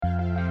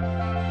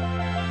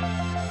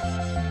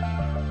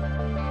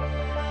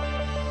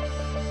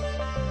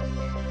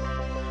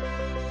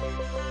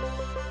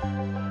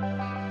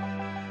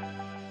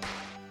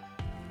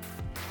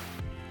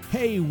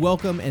Hey,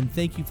 welcome and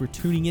thank you for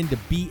tuning in to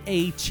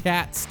BA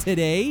Chats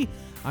today.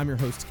 I'm your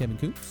host, Kevin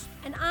Koontz.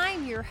 And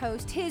I'm your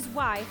host, his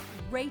wife,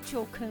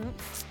 Rachel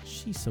Koontz.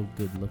 She's so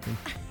good looking.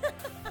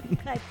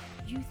 Glad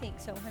you think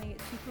so, honey.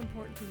 It's super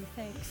important to you.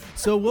 Thanks.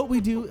 So what we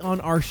do on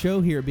our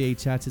show here at BA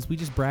Chats is we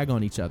just brag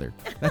on each other.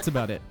 That's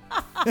about it.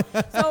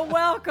 So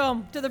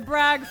welcome to the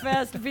Brag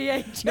Fest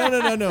BA Chats.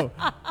 No.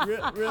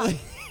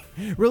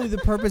 Really, the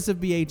purpose of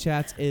BA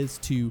Chats is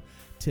to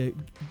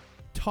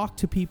talk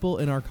to people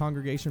in our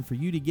congregation, for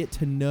you to get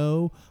to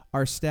know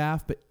our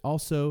staff, but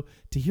also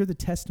to hear the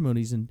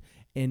testimonies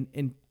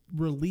and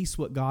release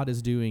what God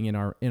is doing in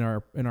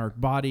our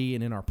body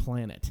and in our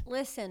planet.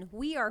 Listen,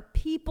 we are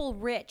people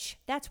rich.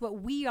 That's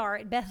what we are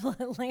at Bethel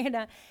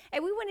Atlanta.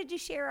 And we wanted to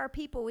share our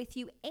people with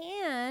you.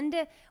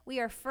 And we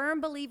are firm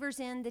believers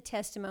in the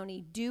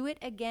testimony. Do it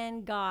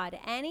again, God.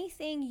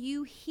 Anything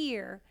you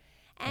hear,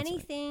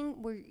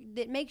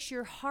 that makes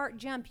your heart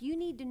jump, you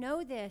need to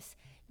know this.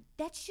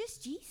 That's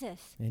just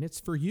Jesus. And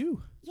it's for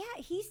you. Yeah,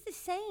 he's the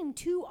same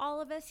to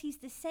all of us. He's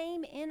the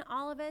same in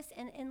all of us.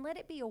 And let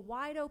it be a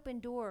wide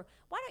open door.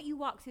 Why don't you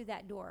walk through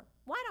that door?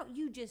 Why don't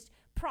you just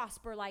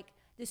prosper like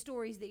the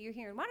stories that you're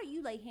hearing? Why don't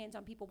you lay hands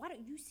on people? Why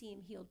don't you see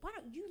them healed? Why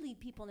don't you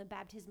lead people in the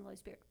baptism of the Holy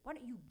Spirit? Why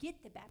don't you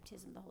get the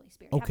baptism of the Holy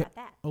Spirit? Okay. How about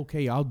that?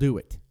 Okay, I'll do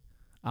it.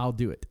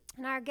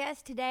 And our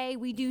guests today,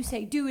 we do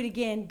say, do it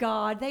again,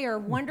 God. They are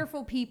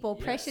wonderful people,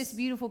 precious,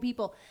 beautiful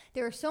people.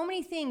 There are so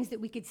many things that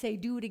we could say,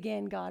 do it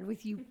again, God,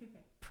 with you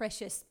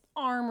precious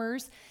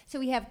Armors. So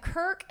we have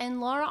Kirk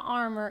and Laura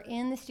Armour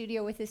in the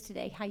studio with us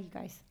today. Hi, you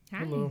guys.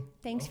 Hi. Hello.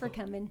 Thanks for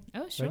coming.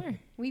 Oh, sure.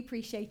 We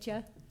appreciate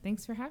you.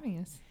 Thanks for having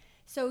us.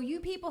 So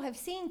you people have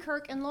seen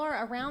Kirk and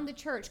Laura around the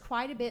church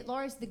quite a bit.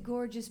 Laura's the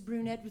gorgeous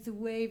brunette with the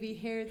wavy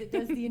hair that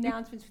does the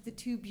announcements with the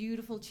two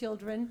beautiful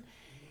children.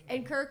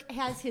 And Kirk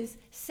has his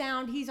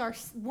sound. He's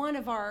one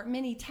of our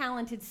many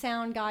talented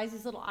sound guys,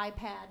 his little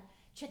iPad,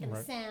 checking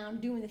the sound,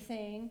 doing the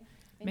thing.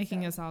 And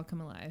Making us all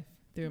come alive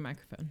through a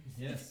microphone.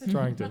 Yes.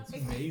 Trying to.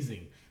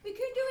 Amazing. We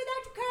couldn't do it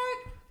without you,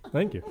 Kirk.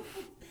 Thank you.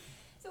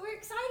 So we're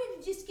excited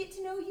to just get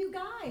to know you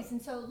guys.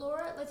 And so,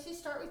 Laura, let's just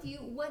start with you.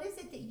 What is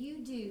it that you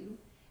do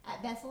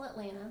at Bethel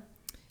Atlanta?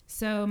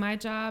 So my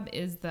job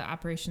is the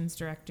operations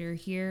director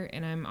here,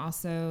 and I'm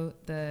also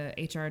the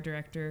HR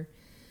director.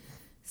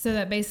 So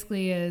that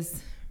basically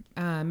is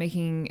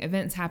making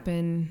events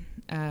happen,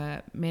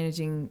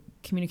 managing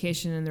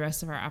communication and the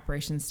rest of our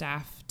operations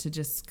staff to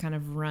just kind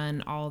of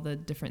run all the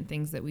different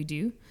things that we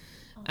do.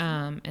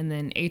 Awesome. And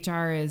then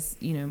HR is,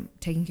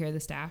 taking care of the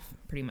staff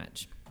pretty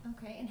much.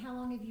 Okay. And how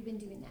long have you been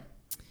doing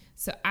that?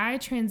 So I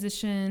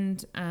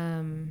transitioned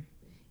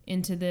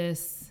into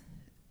this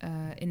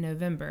in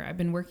November. I've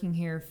been working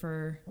here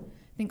for, I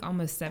think,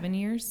 almost 7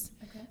 years.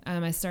 Okay.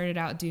 I started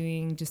out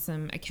doing just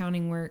some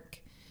accounting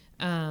work,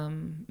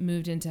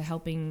 moved into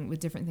helping with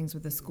different things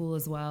with the school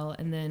as well.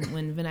 And then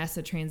when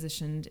Vanessa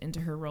transitioned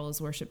into her role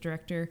as worship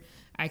director,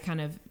 I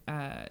kind of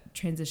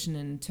transitioned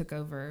and took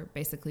over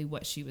basically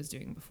what she was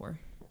doing before.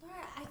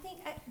 Laura, I think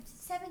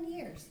 7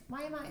 years.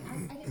 Why am I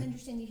didn't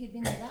understand you had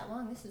been there that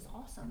long. This is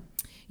awesome.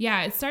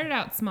 Yeah, it started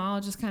out small,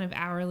 just kind of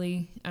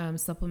hourly,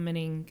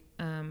 supplementing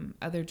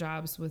other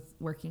jobs with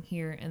working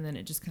here. And then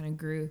it just kind of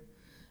grew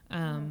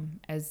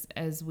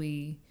as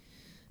we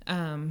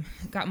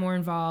got more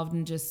involved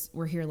and just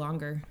we're here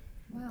longer.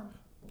 Wow.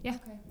 Yeah.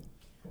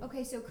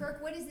 Okay, so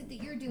Kirk, what is it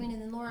that you're doing?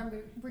 And then Laura,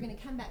 we're going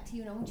to come back to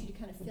you, and I want you to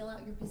kind of fill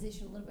out your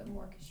position a little bit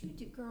more, because you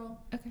do,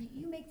 girl. Okay.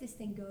 You make this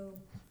thing go.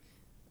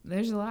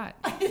 There's a lot.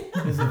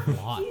 There's a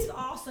lot. She's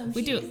awesome.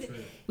 We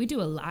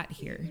do a lot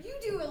here. You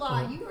do a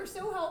lot. You are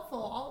so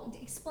helpful,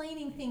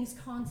 explaining things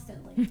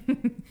constantly.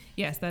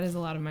 Yes, that is a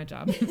lot of my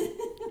job.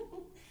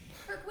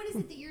 Kirk, what is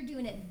it that you're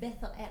doing at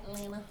Bethel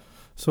Atlanta?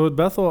 So at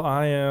Bethel,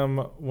 I am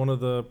one of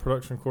the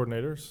production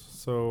coordinators.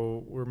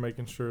 So we're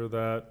making sure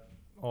that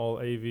all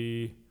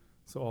AV,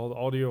 so all the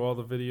audio, all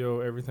the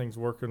video, everything's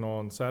working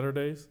on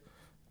Saturdays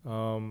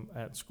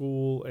at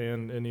school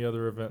and any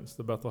other events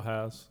that Bethel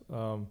has.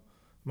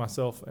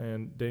 Myself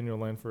and Daniel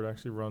Lanford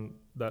actually run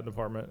that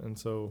department. And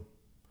so,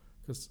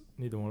 because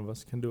neither one of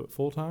us can do it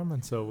full time,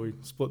 and so we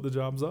split the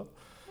jobs up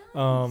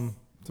Nice.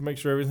 to make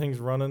sure everything's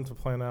running, to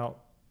plan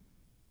out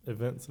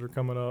events that are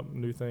coming up,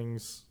 new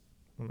things,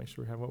 and make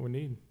sure we have what we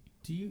need.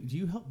 Do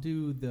you help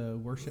do the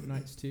worship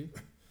nights too?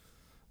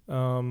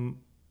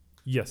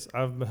 Yes,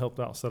 I've been helped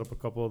out set up a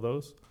couple of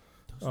those.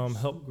 Those are so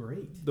Help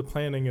great. the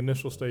planning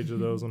initial stage of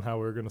those and how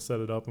we're going to set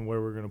it up and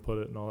where we're going to put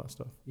it and all that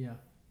stuff. Yeah.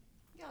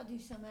 Y'all do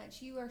so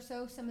much. You are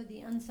some of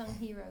the unsung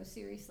heroes,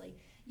 seriously.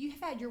 You've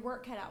had your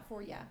work cut out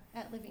for you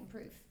at Living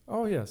Proof.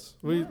 Oh yes,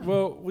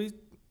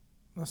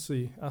 let's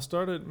see.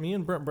 Me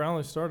and Brent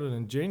Brownlee started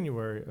in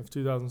January of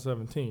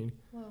 2017.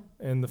 Whoa.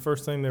 And the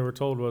first thing they were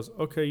told was,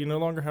 okay, you no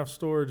longer have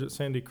storage at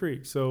Sandy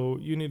Creek, so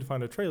you need to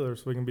find a trailer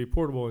so we can be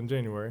portable in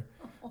January.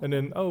 And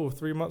then,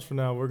 3 months from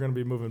now, we're going to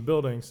be moving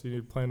buildings, so you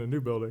need to plan a new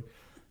building.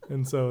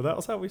 And so that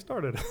was how we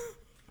started. It's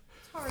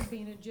hard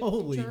being a gypsy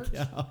Holy church.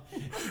 cow.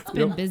 It's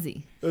been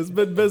busy. It's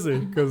been busy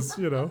because,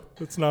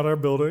 it's not our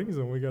buildings,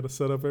 and we got to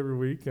set up every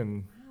week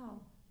and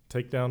Wow.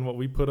 take down what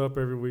we put up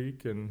every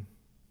week and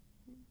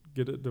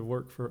get it to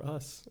work for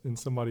us in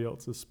somebody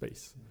else's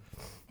space.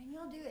 And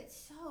y'all do it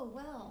so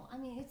well. I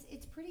mean,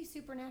 it's pretty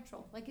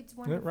supernatural. Like, it's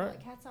wonderful. right.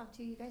 Like, hats off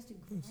to you. You guys do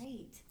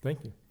great.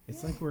 Thank you.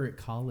 It's like we're at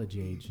college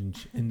age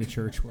in the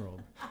church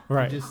world.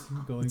 Right. We're just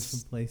going from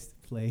place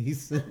to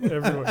place.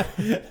 Everywhere.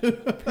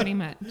 Pretty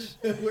much.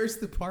 Where's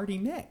the party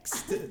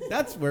next?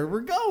 That's where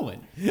we're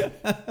going.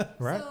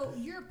 Right. So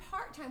you're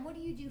part-time. What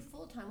do you do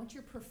full-time? What's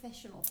your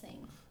professional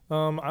thing?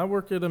 I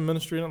work at a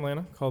ministry in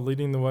Atlanta called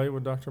Leading the Way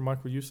with Dr.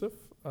 Michael Youssef.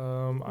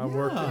 I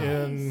work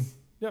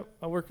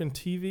in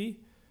TV.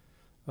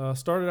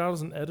 Started out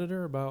as an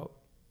editor about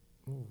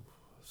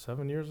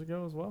 7 years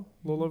ago as well,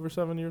 a little over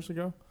 7 years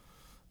ago.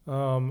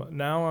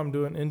 Now I'm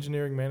doing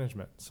engineering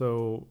management.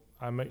 So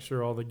I make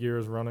sure all the gear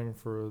is running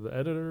for the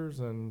editors,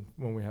 and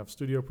when we have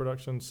studio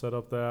productions, set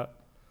up that,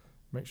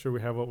 make sure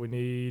we have what we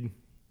need,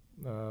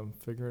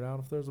 figure it out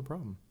if there's a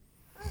problem.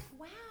 Oh,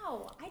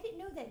 wow. I didn't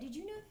know that. Did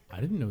you know that?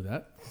 I didn't know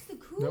that. That's the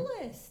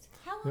coolest.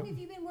 How long Yep. have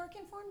you been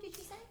working for him, did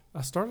you say?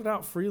 I started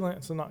out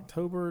freelance in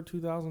October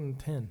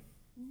 2010,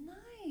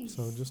 Nice.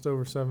 so just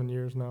over 7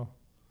 years now.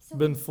 So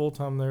Been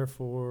full-time there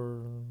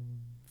for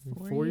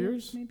 4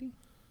 years. maybe.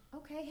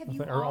 okay, have I you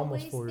think- or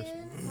always almost 4 years.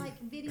 been like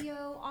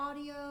video,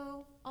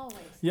 audio, always?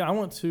 Yeah, I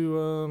went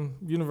to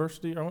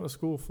university. I went to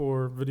school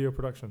for video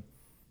production,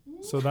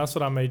 so that's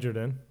what I majored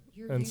in.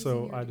 You're and using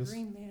so your I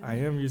degree, man. I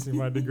am using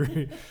my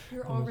degree.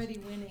 You're already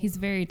winning. He's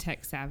very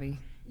tech savvy.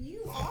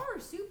 You are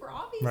super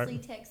obviously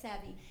tech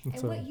savvy. And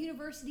So- what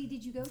university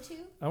did you go to?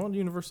 I went to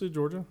University of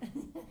Georgia.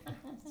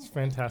 It's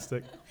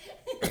fantastic.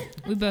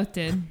 We both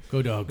did.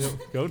 Go dogs. Yep,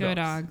 Go Go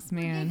Dogs. dogs,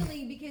 man. We're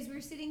giggling because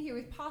we're sitting here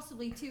with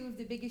possibly two of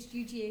the biggest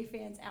UGA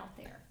fans out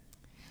there.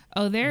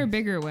 Oh, there are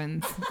bigger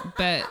ones,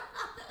 but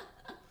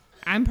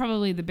I'm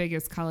probably the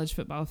biggest college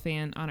football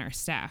fan on our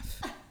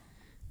staff.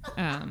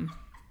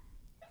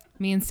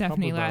 Me and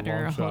Stephanie Probably by a Ladder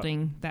long are shot.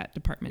 holding that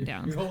department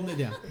down. You're holding it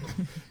down.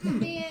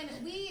 Man,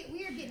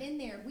 we are getting in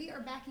there. We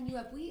are backing you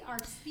up. We are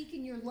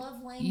speaking your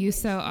love language. You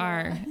so girl.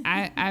 are.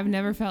 I've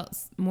never felt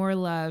more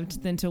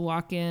loved than to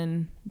walk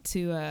in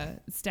to a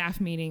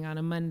staff meeting on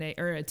a Monday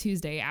or a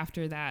Tuesday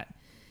after that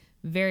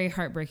very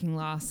heartbreaking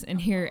loss and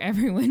hear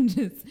everyone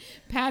just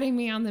patting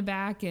me on the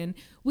back and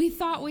we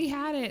thought we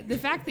had it. The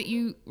fact that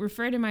you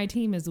refer to my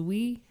team as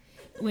we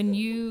when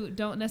you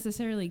don't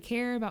necessarily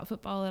care about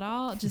football at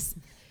all just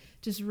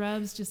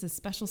rubs just a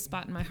special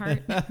spot in my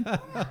heart. Yeah,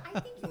 I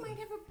think you might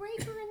have a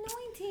breaker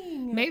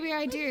anointing. Maybe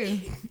I do. You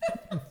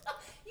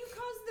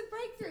caused the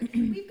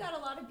breakthrough. We've got a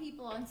lot of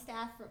people on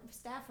staff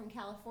from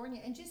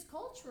California, and just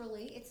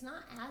culturally, it's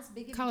not as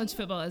big of a College deal.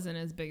 football isn't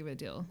as big of a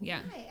deal.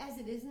 Yeah. Right, as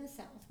it is in the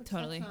South. Which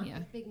Totally, that's not yeah.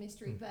 a big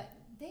mystery, but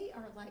they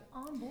are like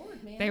on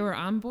board, man. They were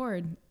on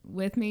board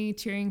with me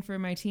cheering for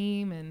my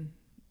team and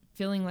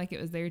feeling like it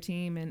was their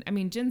team. And I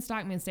mean, Jen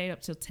Stockman stayed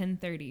up till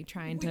 10:30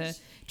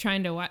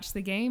 trying to watch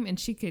the game, and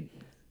she could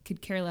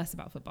care less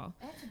about football.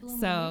 That's a blooming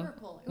So,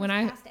 miracle. It when was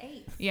I- past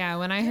 8. Yeah,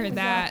 when I heard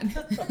that,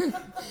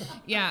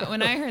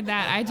 when I heard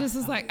that, I just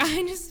was like,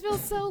 I just feel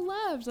so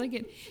loved. Like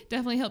it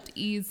definitely helped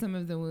ease some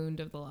of the wound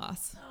of the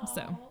loss.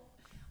 So, Aw.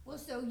 Well,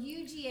 so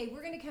UGA,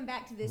 we're going to come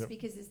back to this Yep.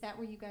 because is that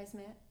where you guys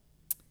met?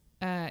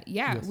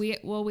 yeah, Yes.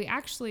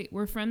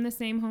 we're from the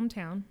same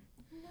hometown.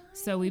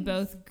 So we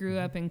both grew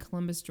up in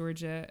Columbus,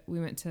 Georgia. We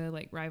went to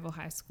like rival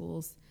high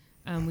schools.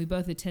 We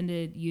both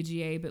attended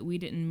UGA, but we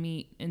didn't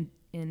meet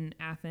in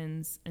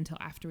Athens until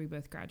after we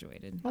both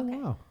graduated. Oh, Okay.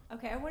 wow.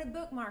 Okay, I want to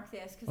bookmark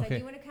this because I Okay.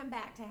 do want to come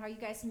back to how you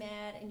guys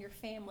met and your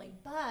family.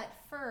 But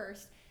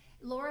first,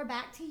 Laura,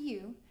 back to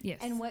you Yes.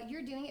 and what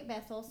you're doing at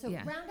Bethel. So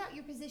Yeah. round out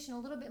your position a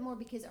little bit more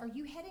because are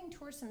you heading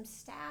towards some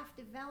staff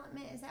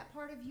development? Is that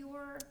part of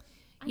your?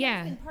 I know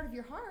Yeah. it's been part of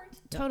your heart.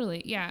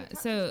 Totally, yeah. talk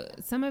So to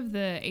us. some of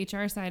the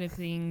HR side of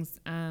things,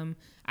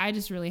 I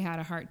just really had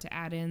a heart to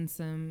add in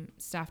some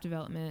staff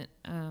development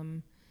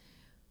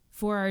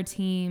for our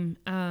team.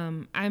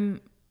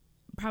 I'm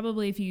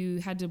probably, if you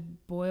had to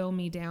boil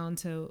me down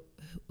to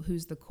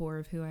who's the core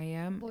of who I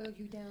am, Boil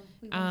you down.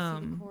 We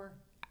want to see the core.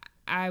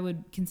 I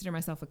would consider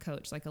myself a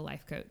coach, like a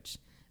life coach.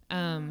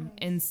 Nice.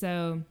 And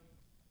so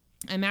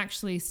I'm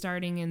actually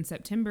starting in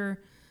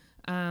September.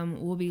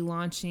 We'll be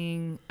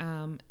launching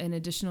an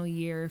additional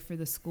year for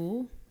the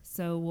school.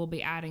 So we'll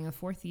be adding a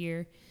 4th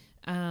year,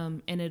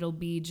 and it'll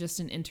be just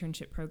an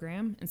internship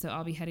program. And so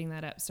I'll be heading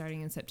that up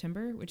starting in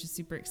September, which is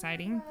super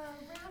exciting.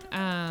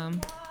 Round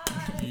of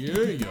applause.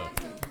 Yeah.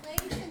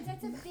 Congratulations.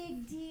 That's a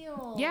big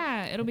deal.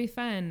 Yeah, it'll be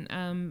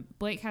fun.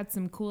 Blake had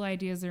some cool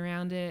ideas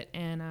around it,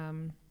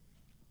 and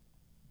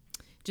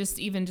just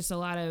a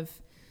lot of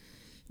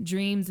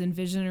dreams and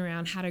vision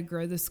around how to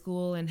grow the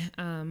school,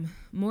 and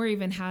more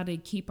even how to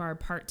keep our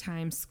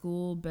part-time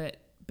school, but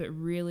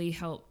really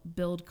help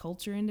build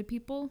culture into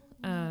people.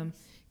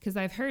 Because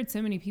I've heard so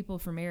many people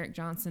from Eric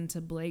Johnson to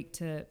Blake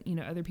to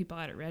other people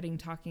out at Reading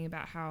talking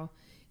about how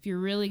if you're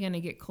really going to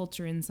get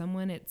culture in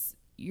someone,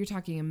 you're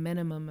talking a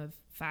minimum of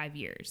 5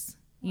 years.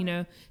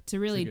 To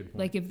really, good point.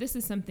 like, if this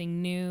is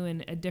something new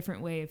and a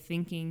different way of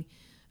thinking,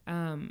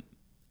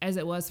 as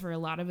it was for a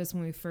lot of us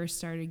when we first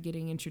started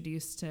getting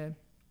introduced to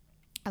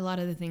a lot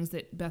of the things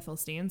that Bethel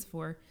stands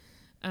for,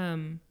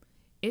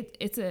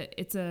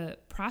 it's a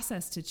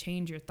process to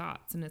change your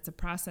thoughts, and it's a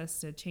process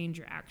to change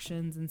your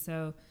actions. And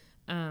so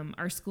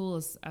our school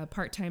is a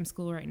part-time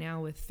school right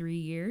now with 3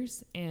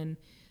 years, and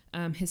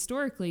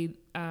historically,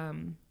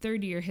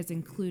 third year has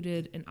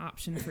included an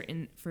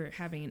option for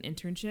having an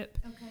internship.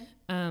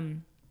 Okay.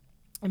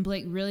 And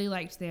Blake really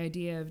liked the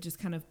idea of just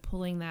kind of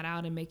pulling that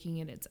out and making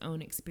it its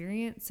own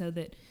experience, so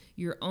that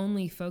your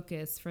only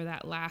focus for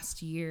that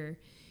last year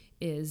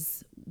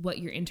is what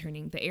you're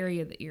interning, the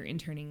area that you're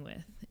interning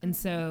with. And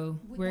so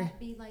would that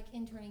be like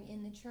interning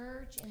in the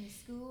church, in the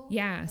school?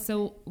 Yeah. Okay.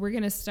 So we're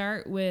going to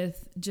start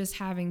with just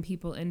having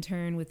people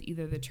intern with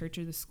either the church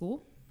or the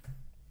school,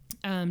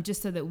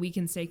 just so that we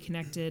can stay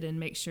connected and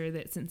make sure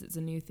that since it's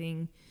a new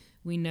thing,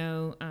 we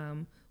know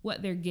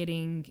what they're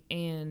getting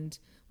and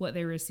what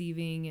they're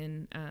receiving,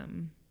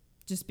 and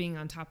just being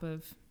on top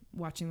of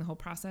watching the whole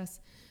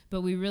process.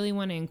 But we really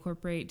want to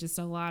incorporate just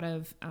a lot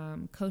of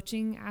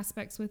coaching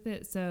aspects with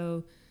it.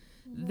 So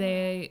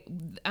the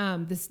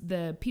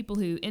people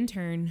who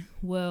intern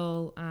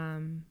will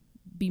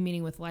be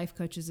meeting with life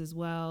coaches as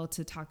well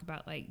to talk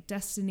about like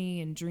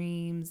destiny and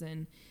dreams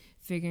and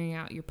figuring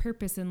out your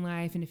purpose in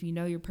life. And if you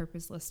know your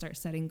purpose, let's start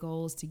setting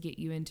goals to get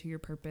you into your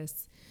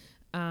purpose.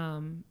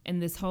 And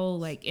this whole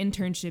like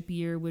internship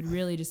year would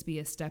really just be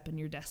a step in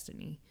your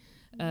destiny.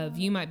 Of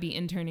you might be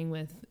interning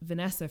with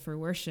Vanessa for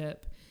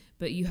worship,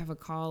 but you have a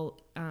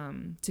call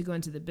to go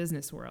into the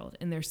business world,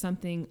 and there's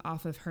something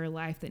off of her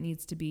life that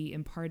needs to be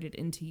imparted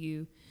into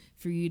you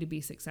for you to be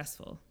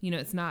successful. You know,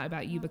 it's not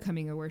about you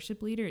becoming a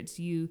worship leader. It's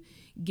you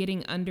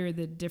getting under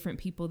the different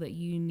people that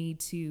you need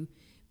to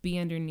be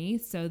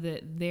underneath so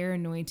that their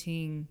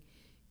anointing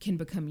can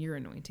become your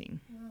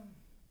anointing. Wow.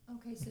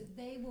 Okay, so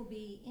they will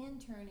be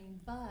interning,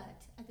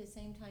 but at the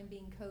same time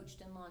being coached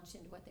and launched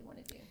into what they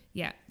want to do.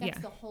 Yeah. That's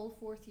the whole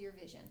 4th year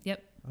vision.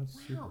 Yep. That's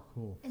super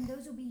cool. And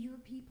those will be your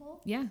people?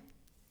 Yeah.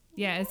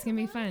 Yeah, it's going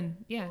to be fun.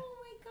 Yeah. Oh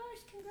my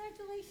gosh,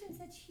 congratulations.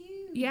 That's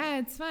huge. Yeah,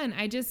 it's fun.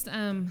 I just,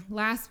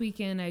 last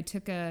weekend I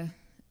took a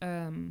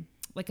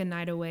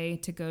night away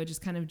to go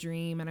just kind of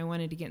dream, and I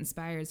wanted to get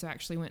inspired. So I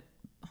actually went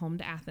home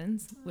to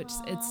Athens, which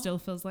it still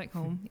feels like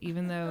home,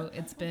 even though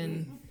it's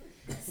been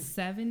 8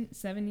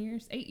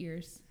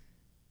 years.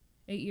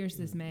 8 years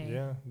this May.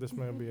 Yeah, this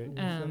May will be 8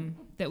 years.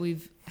 That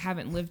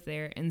haven't lived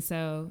there. And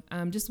so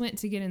just went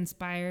to get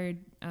inspired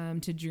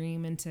to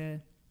dream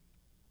into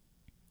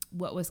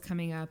what was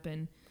coming up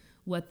and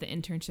what the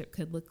internship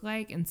could look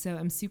like. And so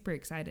I'm super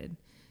excited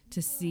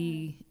to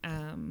see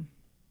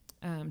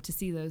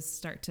those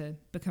start to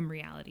become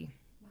reality.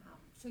 Wow.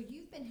 So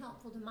you've been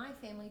helpful to my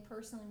family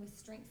personally with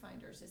Strength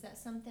Finders. Is that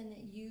something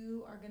that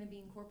you are going to be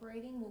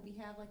incorporating? Will we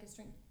have like a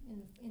strength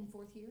in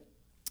 4th year?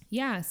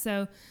 Yeah.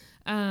 So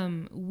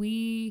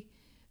right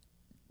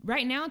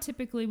now,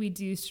 typically we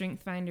do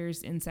Strength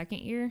Finders in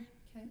 2nd year.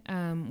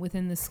 Okay.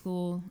 Within the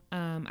school.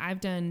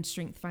 I've done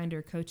Strength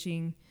Finder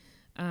coaching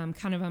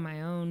kind of on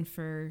my own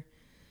for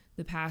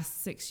the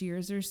past 6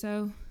 years or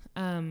so.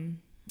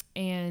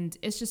 And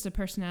it's just a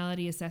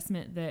personality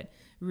assessment that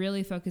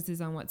really focuses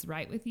on what's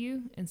right with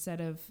you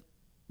instead of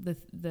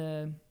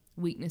the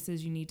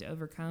weaknesses you need to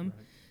overcome.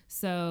 Right.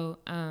 So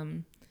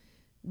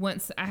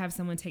once I have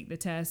someone take the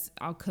test,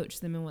 I'll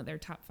coach them in what their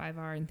top 5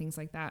 are and things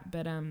like that.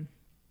 But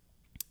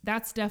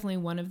that's definitely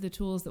one of the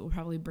tools that we'll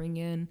probably bring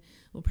in.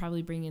 We'll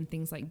probably bring in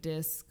things like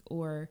DISC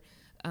or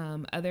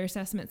other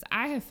assessments.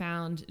 I have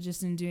found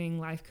just in doing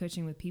life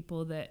coaching with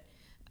people that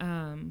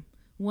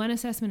one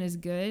assessment is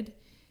good.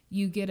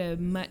 You get a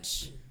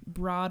much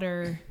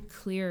broader,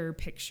 clearer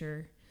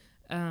picture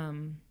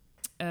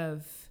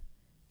of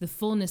the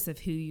fullness of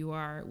who you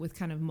are with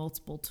kind of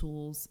multiple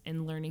tools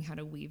and learning how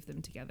to weave them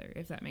together,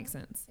 if that makes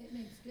sense. It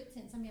makes good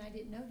sense. I mean, I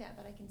didn't know that,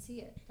 but I can see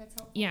it. That's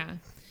helpful. Yeah.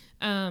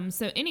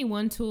 So any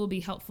one tool will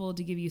be helpful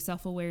to give you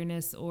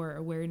self-awareness or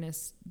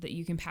awareness that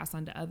you can pass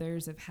on to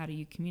others of how do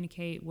you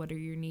communicate, what are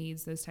your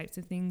needs, those types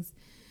of things.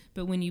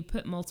 But when you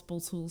put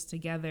multiple tools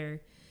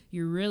together,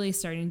 you're really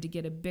starting to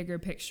get a bigger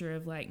picture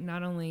of like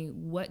not only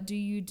what do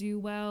you do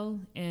well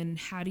and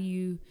how do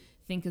you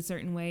think a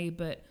certain way,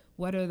 but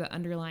what are the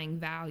underlying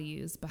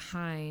values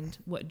behind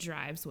what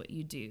drives what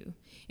you do.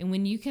 And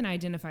when you can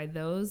identify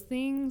those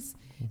things,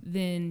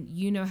 then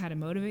you know how to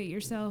motivate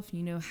yourself.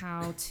 You know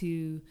how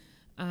to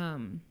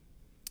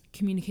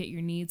communicate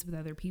your needs with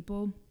other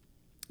people,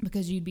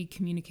 because you'd be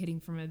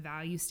communicating from a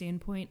value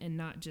standpoint and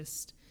not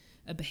just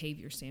a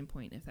behavior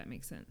standpoint, if that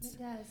makes sense. It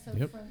does. So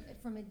Yep.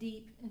 from a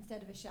deep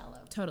instead of a shallow.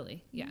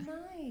 Totally. Yeah.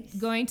 Nice.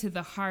 Going to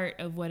the heart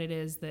of what it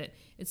is, that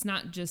it's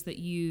not just that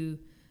you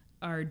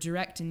are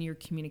direct in your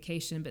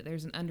communication, but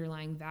there's an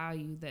underlying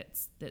value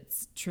that's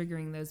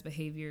triggering those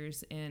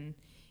behaviors and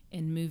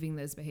moving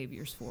those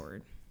behaviors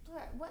forward.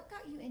 What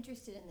got you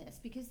interested in this?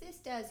 Because this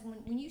does,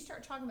 when you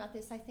start talking about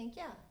this, I think,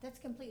 yeah, that's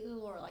completely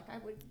Laura. Like I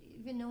would,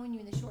 even knowing you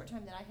in the short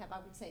time that I have, I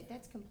would say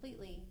that's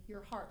completely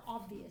your heart,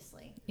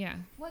 obviously. Yeah.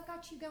 What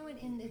got you going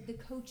in the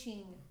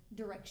coaching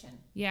direction?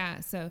 Yeah.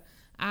 So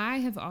I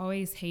have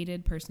always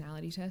hated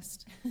personality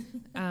tests.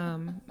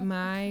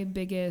 My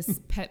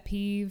biggest pet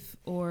peeve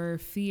or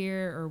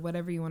fear or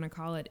whatever you want to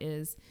call it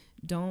is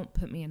don't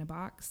put me in a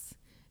box.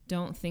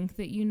 don't think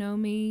that you know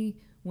me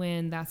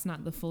when that's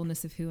not the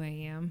fullness of who I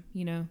am,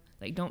 you know?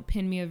 Like, don't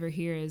pin me over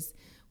here as,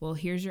 well,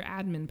 here's your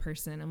admin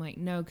person. I'm like,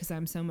 no, because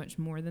I'm so much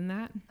more than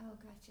that. Oh,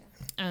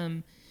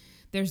 gotcha.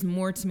 There's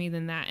more to me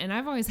than that. And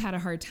I've always had a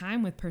hard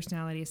time with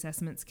personality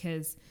assessments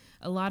because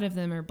a lot of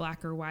them are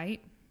black or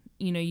white.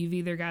 You know, you've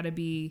either got to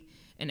be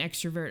an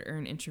extrovert or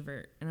an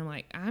introvert. And I'm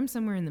like, I'm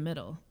somewhere in the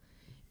middle.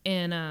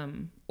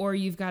 And, or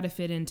you've got to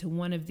fit into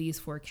one of these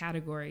 4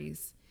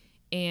 categories.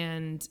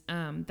 And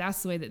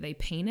that's the way that they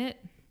paint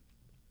it.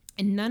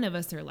 And none of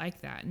us are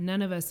like that.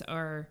 None of us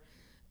are,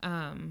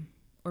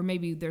 or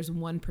maybe there's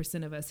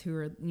 1% of us who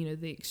are, you know,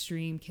 the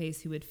extreme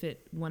case who would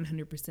fit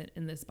 100%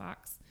 in this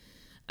box.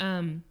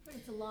 But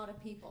it's a lot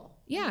of people.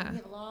 Yeah. We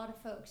have a lot of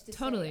folks to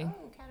Totally. say,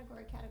 oh,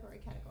 category.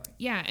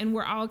 Yeah, and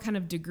we're all kind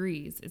of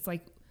degrees. It's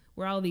like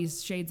we're all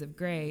these shades of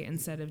gray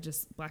instead of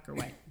just black or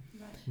white.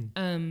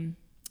 Right.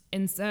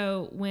 And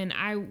so when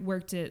I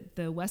worked at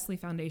the Wesley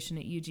Foundation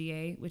at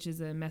UGA, which is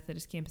a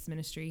Methodist campus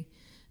ministry,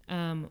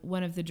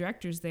 one of the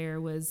directors there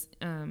was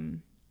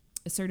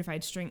a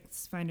certified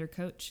strengths finder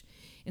coach.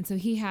 And so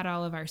he had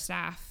all of our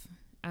staff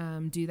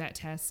do that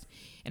test.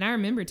 And I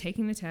remember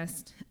taking the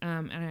test,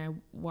 and I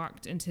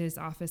walked into his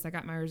office. I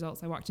got my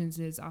results. I walked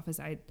into his office.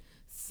 I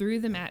threw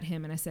them at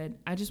him, and I said,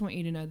 I just want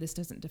you to know this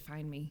doesn't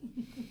define me.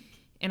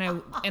 And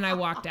I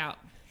walked out.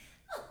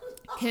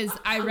 Because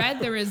I read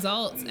the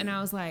results, and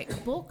I was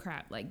like, bull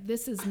crap. Like,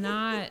 this is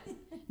not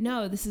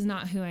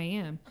who I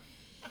am.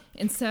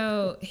 And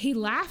so he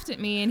laughed at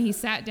me, and he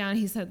sat down.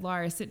 He said,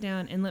 Laura, sit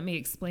down and let me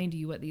explain to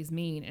you what these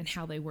mean and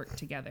how they work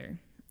together.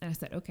 And I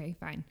said, okay,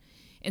 fine.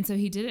 And so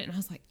he did it, and I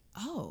was like,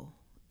 oh,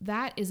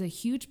 that is a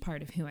huge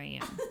part of who I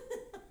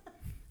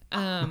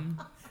am.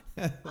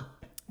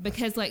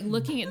 Because, like,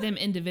 looking at them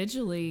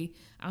individually,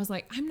 I was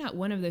like, I'm not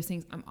one of those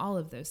things. I'm all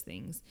of those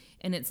things.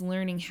 And it's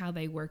learning how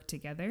they work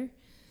together.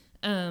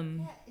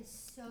 That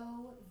is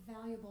so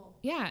valuable.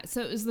 Yeah.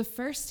 So it was the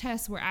first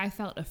test where I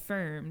felt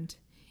affirmed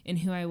in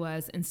who I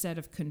was instead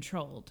of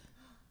controlled.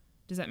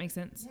 Does that make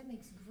sense? That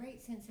makes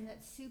great sense, and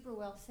that's super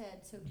well said.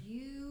 So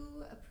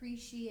you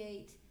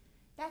appreciate...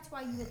 That's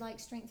why you would like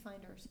Strength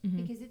Finders,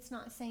 because it's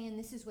not saying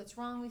this is what's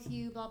wrong with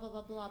you, blah, blah,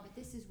 blah, blah, but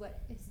this is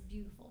what is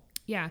beautiful.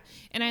 Yeah.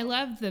 And I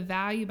love the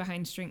value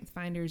behind Strength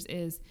Finders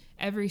is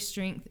every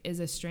strength is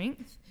a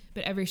strength,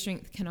 but every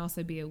strength can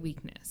also be a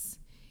weakness,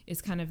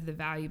 is kind of the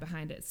value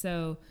behind it.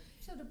 So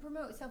to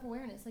promote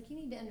self-awareness, like, you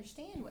need to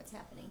understand what's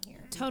happening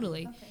here.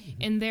 Totally. Okay.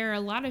 And there are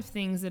a lot of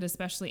things that,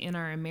 especially in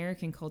our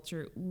American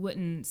culture,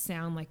 wouldn't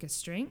sound like a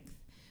strength,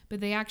 but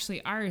they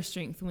actually are a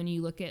strength when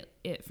you look at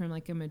it from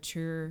like a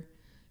mature,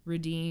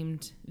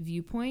 redeemed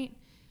viewpoint.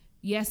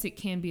 Yes, it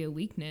can be a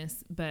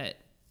weakness, but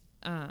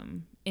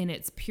in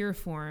its pure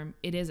form,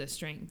 it is a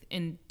strength.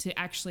 And to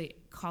actually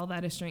call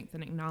that a strength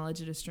and acknowledge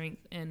it a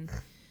strength and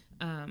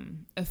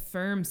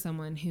affirm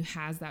someone who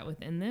has that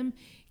within them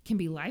can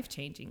be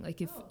life-changing. Like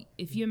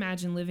if you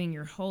imagine living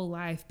your whole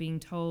life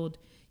being told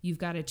you've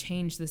got to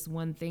change this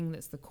one thing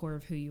that's the core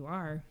of who you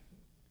are.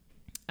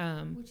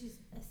 Which is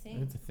a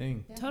thing. It's a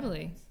thing. That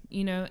Totally. happens.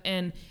 You know,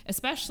 and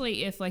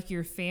especially if like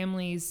your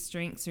family's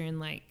strengths are in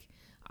like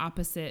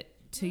opposite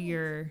to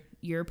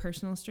your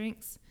personal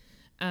strengths.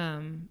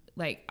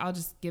 Like I'll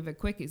just give a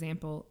quick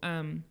example.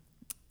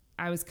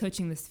 I was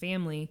coaching this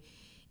family,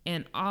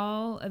 and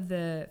all of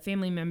the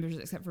family members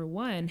except for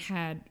one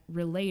had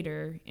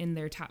relator in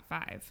their top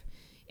 5.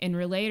 And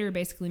relator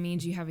basically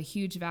means you have a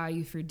huge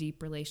value for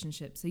deep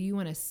relationships. So you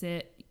want to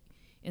sit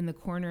in the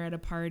corner at a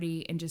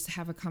party and just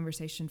have a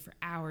conversation for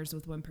hours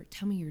with one person.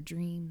 Tell me your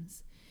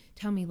dreams.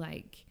 Tell me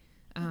like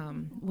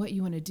what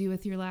you want to do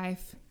with your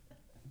life.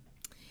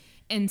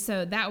 And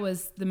so that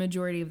was the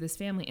majority of this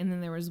family. And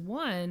then there was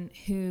one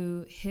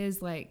who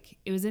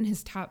it was in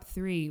his top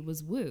 3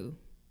 was woo.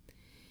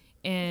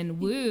 And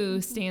woo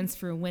stands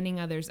for winning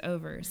others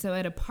over. So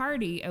at a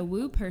party, a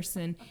woo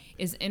person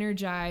is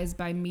energized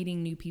by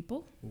meeting new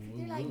people.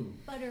 They're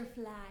like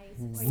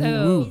butterflies.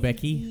 So- Woo,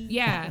 Becky.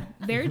 Yeah,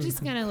 they're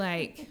just going to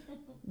like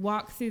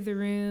walk through the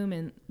room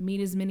and meet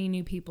as many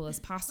new people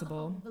as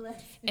possible.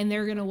 Bless. And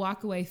they're going to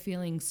walk away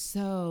feeling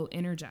so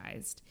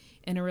energized.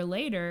 And a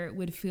relator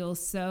would feel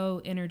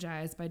so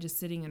energized by just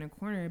sitting in a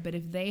corner. But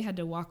if they had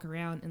to walk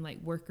around and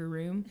like work a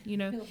room, you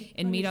know,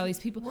 and meet all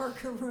these people,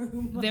 Work a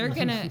room. they're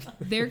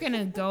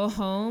gonna go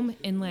home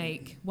and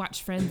like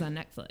watch Friends on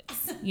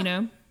Netflix, you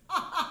know,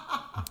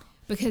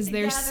 because To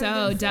they're gather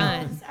so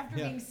done. themselves After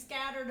being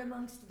scattered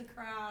amongst the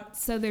crowd.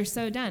 So they're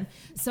so done.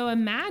 So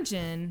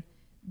imagine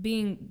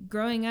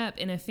growing up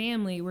in a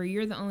family where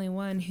you're the only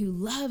one who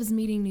loves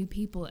meeting new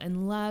people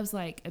and loves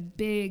like a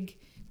big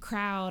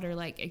crowd or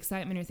like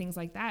excitement or things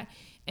like that.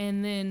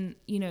 And then,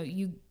 you know,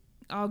 you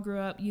all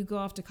grow up, you go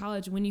off to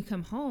college. When you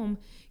come home,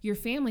 your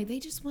family, they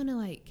just want to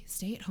like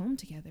stay at home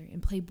together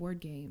and play board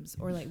games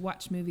or like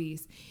watch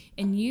movies.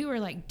 And you are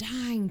like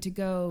dying to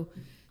go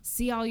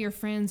see all your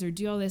friends or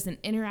do all this and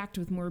interact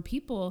with more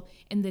people,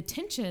 and the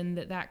tension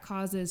that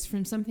causes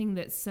from something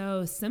that's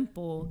so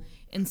simple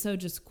and so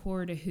just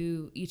core to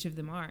who each of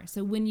them are.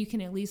 So when you can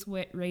at least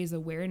raise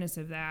awareness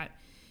of that,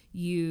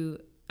 you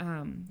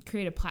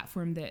create a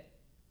platform that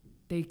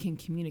they can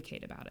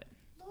communicate about it.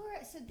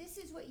 Laura, so this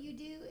is what you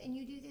do, and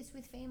you do this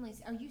with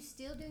families. Are you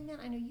still doing that?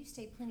 I know you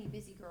stay plenty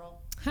busy,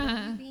 girl.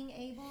 Are you being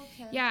able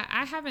to? Yeah,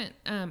 I haven't.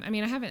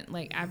 I haven't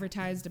like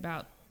advertised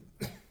about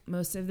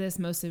most of this.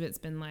 Most of it's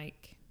been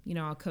like,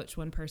 I'll coach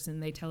one person,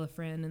 they tell a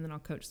friend, and then I'll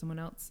coach someone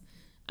else.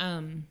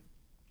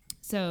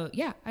 So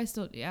yeah, I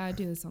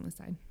do this on the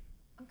side.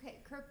 Okay,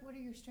 Kirk, what are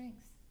your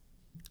strengths?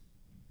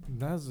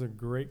 That's a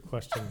great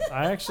question.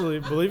 I actually,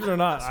 believe it or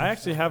not, I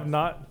have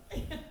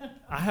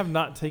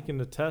not taken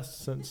the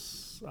test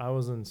since I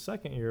was in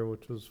second year,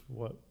 which was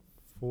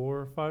 4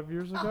 or 5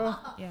 years ago.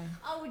 Yeah.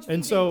 Oh, which And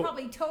means so- they've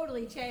probably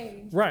totally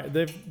changed. Right,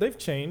 they've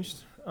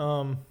changed.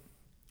 And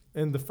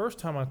the first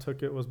time I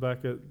took it was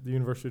back at the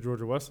University of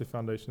Georgia Wesley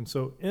Foundation.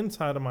 So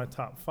inside of my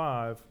top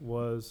 5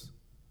 was.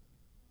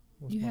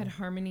 what's You had mine?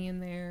 harmony in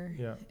there.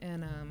 Yeah.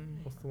 And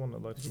What's the one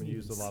that lets me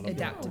use a lot of No, it?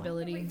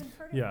 Adaptability. I've never even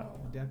heard of Yeah.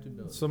 all.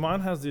 Adaptability. So mine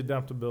has the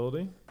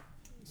adaptability.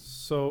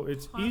 So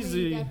it's Harmony,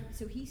 easy.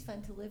 so he's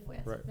fun to live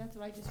with. Right. That's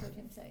what I just heard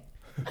him say.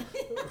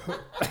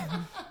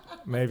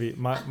 Maybe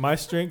my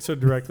strengths are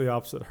directly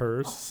opposite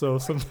hers. So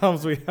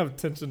sometimes we have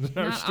tension in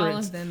our Not all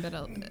strengths. of them,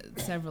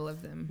 but several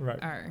of them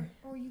Right. are.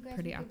 Or you guys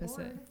Pretty would get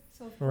opposite. bored,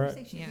 so of Right. course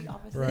they should be Yeah.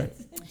 opposites.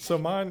 Right. So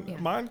mine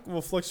Yeah.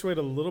 will fluctuate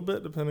a little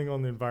bit depending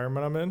on the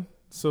environment I'm in.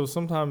 So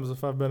sometimes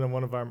if I've been in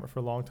one environment for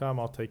a long time,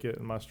 I'll take it,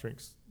 and my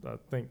strengths. I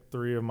think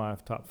 3 of my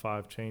top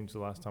 5 changed the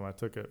last time I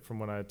took it from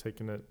when I had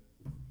taken it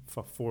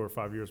 4 or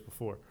 5 years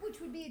before. Which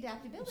would be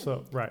adaptability.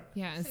 So right.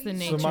 Yeah, it's So the you-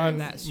 nature So of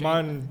that strength.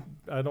 mine,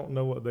 I don't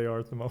know what they are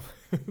at the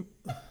moment.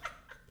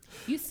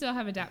 You still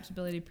have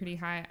adaptability pretty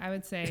high. I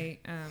would say,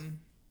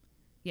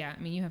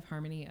 you have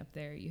harmony up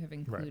there. You have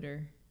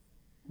includer.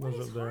 What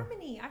Those is up there.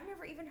 harmony? I've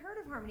never even heard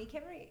of harmony.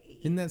 Can we?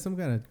 Isn't that some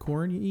kind of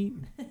corn you eat?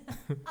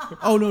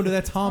 Oh no,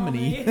 that's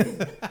hominy.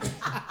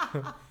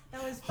 That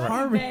was funny,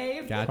 Harmony.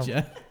 babe.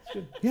 Gotcha.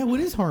 Yeah, what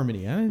is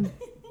harmony? I'll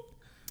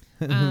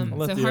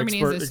let So the harmony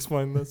expert is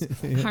explain this.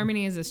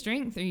 harmony is a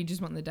strength, or you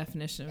just want the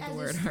definition of As the a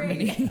word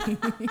strength.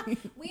 harmony?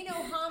 We know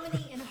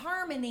hominy and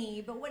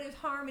harmony, but what is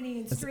harmony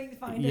and strength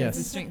finders? yes.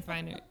 It's a strength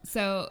finder.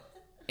 So,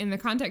 in the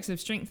context of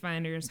strength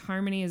finders,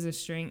 harmony is a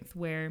strength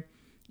where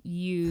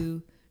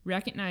you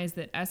recognize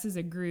that us as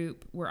a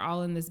group, we're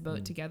all in this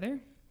boat together,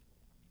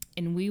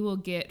 and we will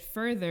get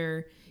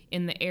further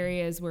in the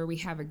areas where we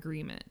have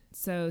agreement.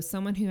 So,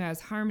 someone who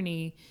has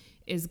harmony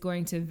is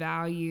going to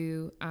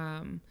value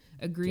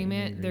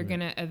agreement. They're going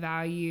to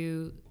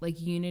value like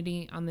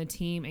unity on the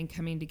team and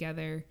coming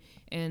together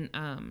and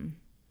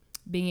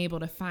being able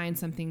to find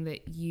something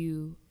that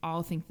you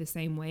all think the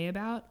same way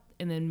about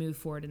and then move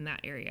forward in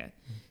that area.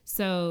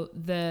 So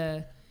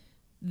the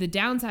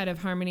downside of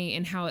harmony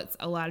and how it's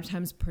a lot of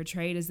times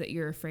portrayed is that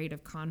you're afraid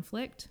of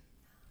conflict,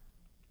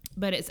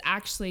 but it's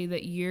actually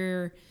that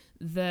you're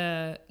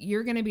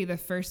going to be the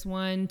first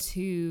one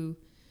to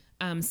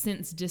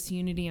sense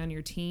disunity on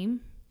your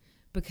team,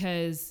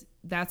 because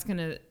that's going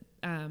to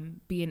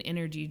be an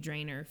energy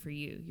drainer for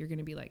you. You're going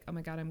to be like, oh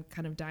my God, I'm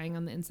kind of dying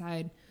on the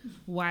inside.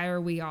 Why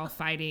are we all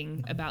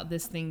fighting about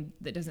this thing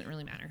that doesn't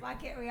really matter? Why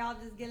can't we all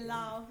just get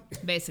along?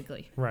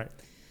 Basically. Right.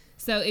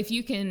 So if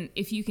you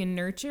can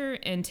nurture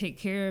and take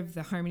care of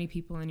the harmony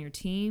people on your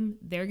team,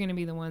 they're going to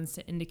be the ones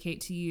to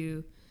indicate to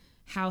you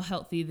how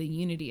healthy the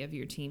unity of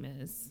your team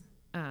is,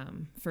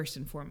 first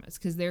and foremost,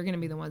 because they're going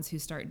to be the ones who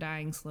start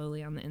dying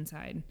slowly on the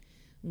inside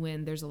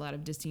when there's a lot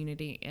of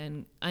disunity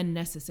and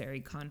unnecessary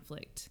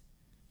conflict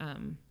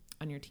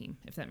on your team,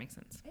 if that makes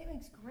sense. It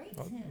makes great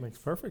Well, sense. makes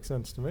perfect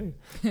sense to me.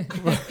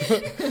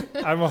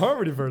 I'm a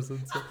harmony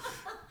person. So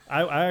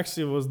I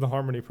actually was the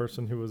harmony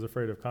person who was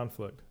afraid of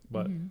conflict,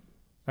 but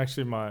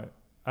actually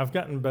I've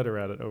gotten better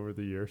at it over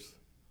the years.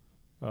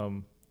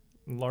 In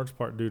large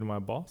part due to my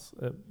boss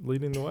at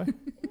leading the way.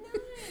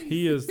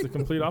 He is the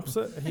complete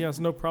opposite. He has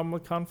no problem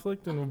with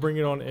conflict and will bring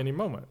it on any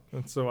moment.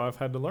 And so I've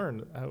had to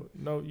learn,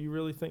 no, you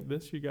really think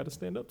this, you got to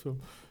stand up to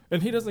him.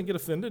 And he doesn't get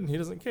offended and he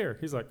doesn't care.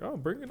 He's like, oh,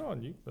 bring it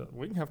on.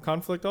 We can have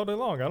conflict all day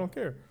long. I don't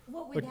care.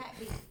 What would that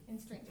be in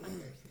strength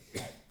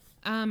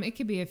finders? It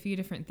could be a few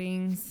different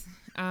things.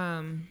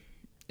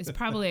 It's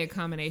probably a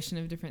combination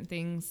of different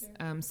things.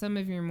 Some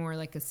of your more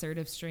like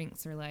assertive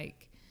strengths are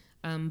like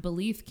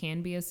belief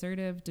can be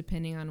assertive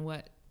depending on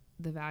what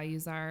the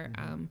values are.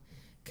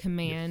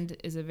 Command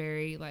is a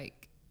very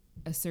like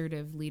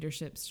assertive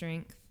leadership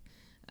strength.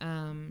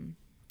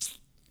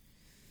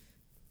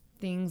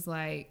 Things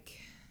like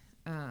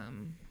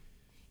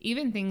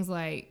even things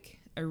like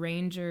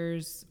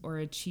arrangers or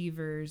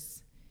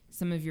achievers,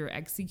 some of your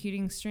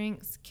executing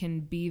strengths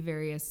can be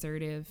very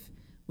assertive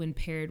when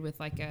paired with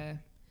like a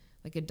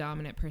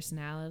dominant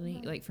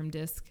personality, like from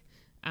DISC.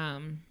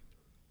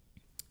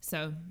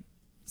 So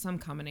some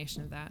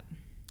combination of that.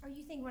 Are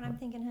you thinking what I'm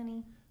thinking,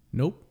 honey?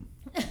 Nope.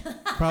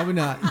 Probably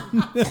not.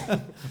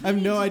 I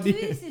have no idea.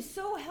 This is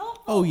so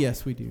helpful. Oh,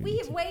 yes, we do. We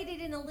have waded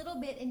in a little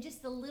bit, and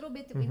just the little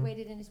bit that we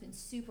waded in has been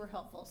super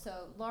helpful.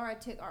 So Laura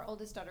took our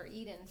oldest daughter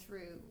Eden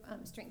through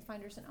Strength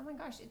Finders, and oh my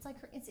gosh, it's like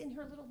it's in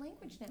her little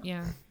language now.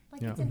 Yeah.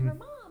 Like Yeah. it's in her,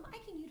 Mom, I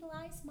can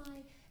utilize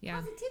my Yeah.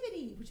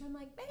 positivity, which I'm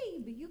like,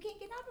 babe, you can't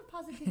get out of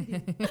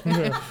positivity. If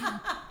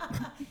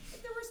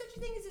there were such a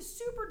thing as a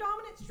super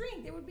dominant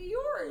strength, it would be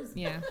yours.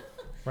 Yeah.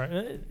 Right.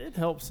 And it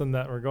helps in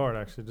that regard,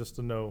 actually, just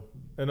to know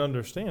and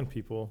understand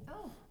people.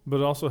 Oh, But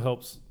it also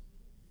helps.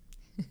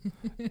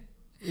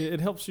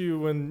 It helps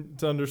you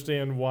to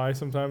understand why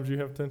sometimes you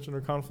have tension or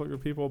conflict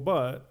with people.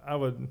 But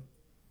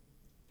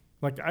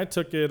I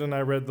took it and I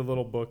read the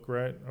little book,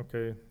 right?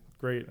 Okay,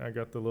 great. I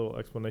got the little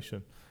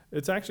explanation.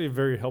 It's actually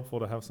very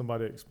helpful to have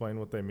somebody explain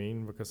what they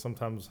mean, because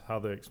sometimes how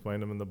they explain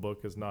them in the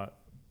book is not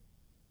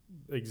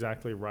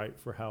exactly right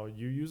for how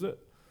you use it.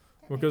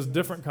 that Because makes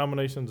different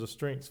combinations of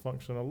strengths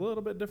function a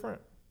little bit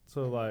different.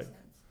 So sense. That like, makes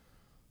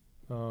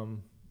sense.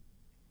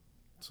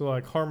 so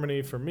like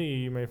harmony for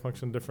me may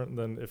function different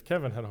than if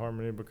Kevin had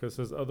harmony, because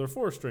his other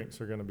 4 strengths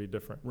are going to be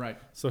different. Right.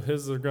 So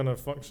his are going to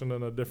function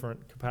in a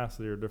different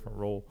capacity or different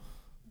role.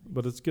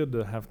 But it's good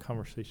to have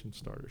conversation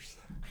starters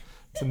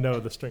to know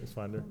the Strengths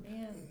Finder. Oh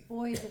man,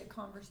 boy, is it a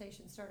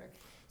conversation starter.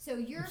 So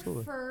your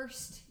Absolutely.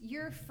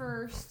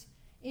 first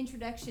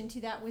introduction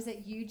to that was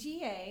at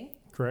UGA,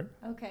 Correct.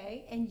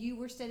 okay? And you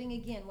were studying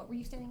again. What were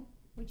you studying?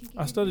 What'd you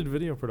get? I studied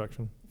video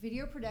production.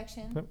 Video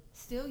production. Yep.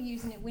 Still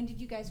using it. When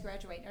did you guys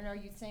graduate? And are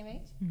you the same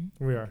age?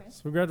 We are. Okay.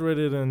 So we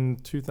graduated in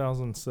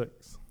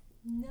 2006.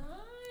 Nice.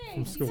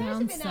 From school. You guys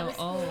have Sounds been out of so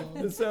school.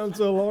 old. It sounds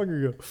so long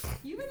ago.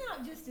 You've been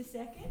out just a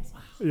second.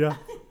 Yeah.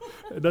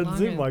 It doesn't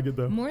seem Longer- like it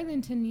though. More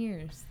than 10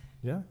 years.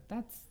 Yeah.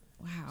 That's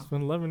wow. It's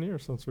been 11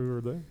 years since we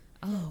were there.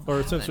 Oh, Or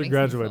wow, since that we makes me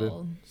graduated. feel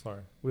old.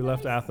 Sorry. We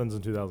left Athens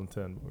in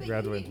 2010. But we But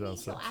graduated you in didn't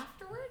meet till 2006.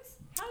 afterwards?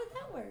 How did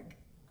that work?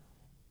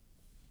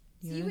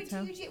 You So you wanna went to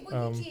tell? UGA.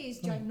 Well, UGA is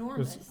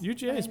ginormous.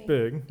 UGA is I mean,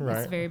 big, It's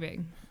right? very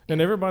big. And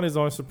everybody's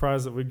always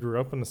surprised that we grew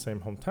up in the same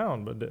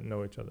hometown but didn't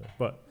know each other.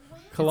 But Wow,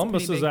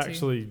 Columbus pretty is big, too.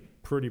 actually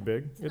pretty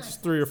big. It's a It's nice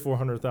 300,000 or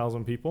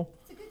 400,000 people.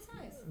 it's a good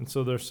size. And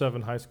so there's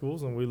 7 high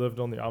schools, and we lived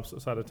on the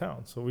opposite side of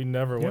town. So we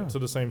never Yeah. went to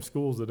the same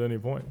schools at any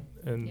point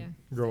in Yeah.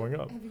 growing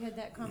up. Have you had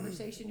that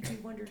conversation if you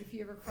wondered if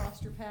you ever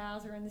crossed your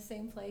paths or in the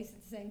same place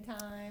at the same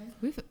time?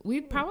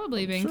 We've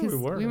probably been sure we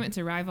because were. we went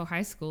to rival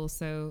high school,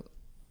 so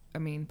I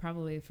mean,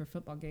 probably for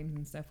football games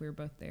and stuff, we were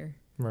both there,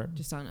 Right.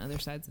 just on other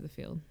sides of the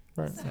field.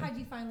 Right. So So- how'd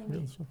you finally Yeah,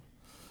 meet?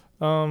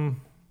 so-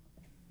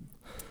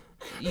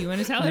 You want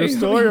to tell Your her?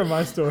 story or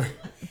my story?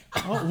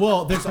 Oh,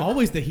 well, there's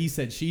always the he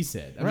said, she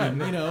said. I mean,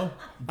 Right. you know,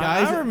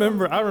 I guys,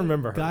 remember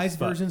her. guys'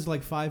 but- version's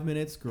like 5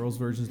 minutes, girls'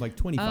 version's like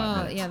 25 Oh,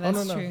 minutes. yeah,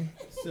 that's no. true.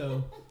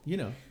 So, you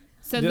know.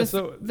 So Yeah, the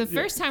so- the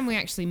yeah. first time we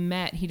actually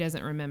met, he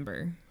doesn't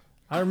remember.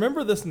 I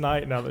remember this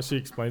night now that she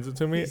explains it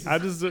to me. I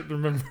just didn't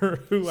remember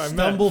who I met.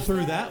 Stumble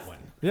through that one.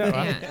 Yeah,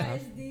 Yeah.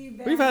 That is the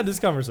best. we've had this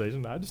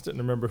conversation. I just didn't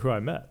remember who I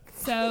met.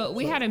 So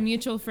we had a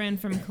mutual friend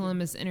from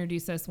Columbus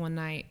introduce us one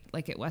night,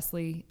 like at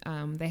Wesley.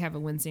 They have a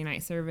Wednesday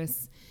night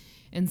service.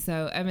 And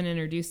so Evan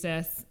introduced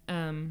us,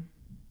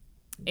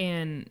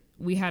 and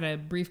we had a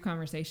brief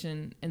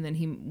conversation, and then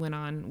he went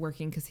on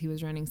working because he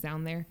was running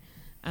sound there.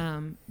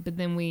 But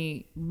then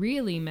we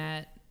really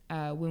met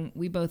when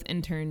we both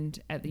interned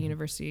at the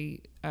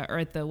university or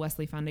at the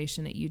Wesley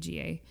Foundation at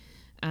UGA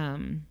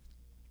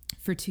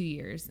for 2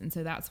 years. And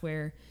so that's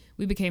where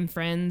we became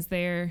friends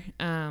there.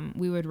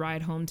 We would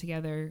ride home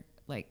together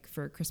like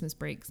for Christmas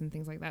breaks and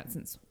things like that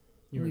since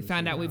You were we the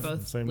found same out we house.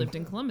 both Same- lived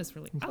in Columbus.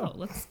 We're like, oh,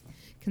 let's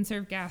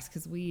conserve gas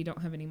because we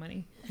don't have any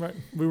money. Right.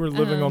 We were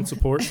living on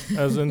support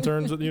as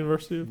interns at the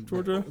University of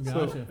Georgia.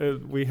 Gotcha.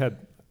 So we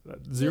had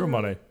zero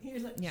money. He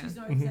was like, Yeah. she's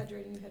not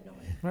exaggerating. You had no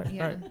money. Right.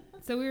 Yeah. Right.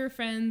 So we were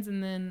friends,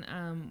 and then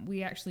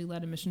we actually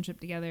led a mission trip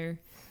together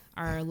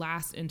our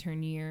last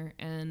intern year.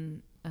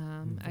 And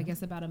I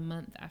guess about a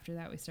month after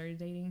that, we started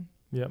dating.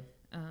 Yep.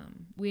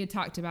 We had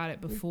talked about it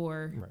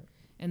before, Right.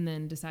 and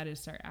then decided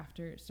to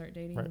start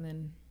dating, Right. and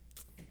then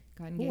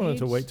got We engaged. wanted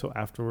to wait till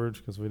afterwards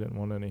because we didn't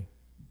want any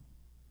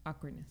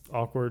Awkwardness.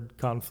 awkward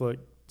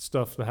conflict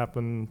stuff to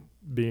happen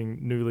being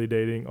newly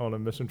dating on a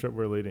mission trip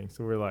we're leading.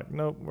 So we're like,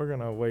 nope, we're going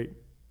to wait,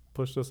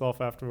 push this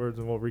off afterwards,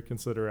 and we'll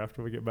reconsider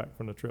after we get back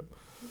from the trip.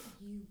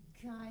 You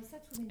guys,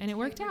 that's what And it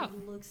worked out.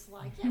 integrity looks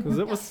like. Yeah, 'Cause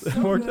it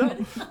worked out.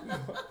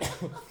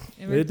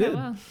 It worked did. out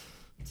well.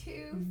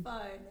 Too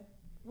fun.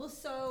 Well,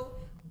 so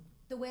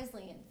the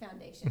Wesleyan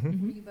Foundation,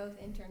 Mhm. where you both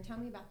interned. Tell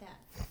me about that.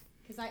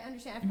 Because I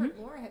understand. I've heard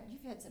Laura,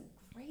 you've had some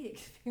great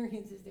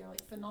experiences there,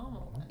 like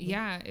phenomenal ones.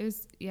 Yeah,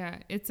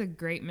 it's a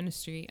great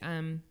ministry.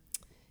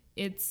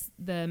 It's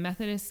the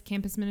Methodist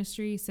campus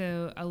ministry,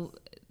 so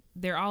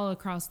they're all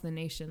across the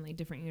nation. Like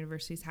different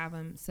universities have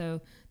them.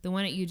 So the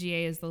one at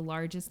UGA is the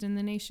largest in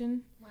the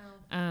nation. Wow.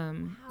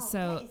 Wow,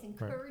 So that is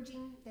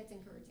encouraging. That's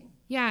encouraging.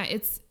 yeah,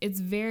 it's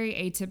very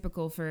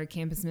atypical for a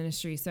campus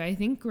ministry. So I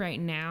think right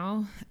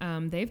now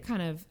they've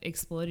kind of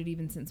exploded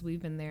even since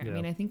we've been there. Yeah, I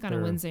mean, I think on a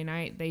they're Wednesday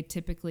night they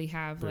typically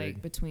have big.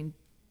 like between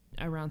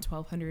around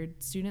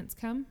 1,200 students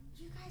come.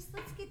 You guys,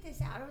 let's get this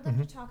out. I would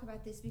love to talk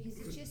about this because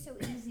it's just so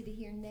easy to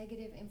hear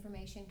negative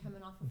information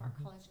coming off of our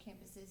college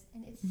campuses,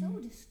 and it's so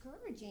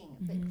discouraging.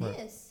 But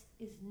this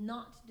is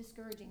not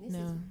discouraging. This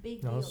is a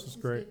big deal. This is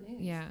great. Good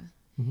news. Yeah.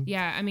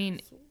 Yeah, I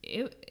mean,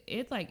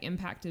 it like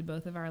impacted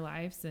both of our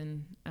lives,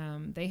 and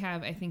they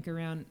have, I think,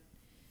 around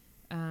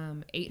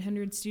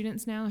 800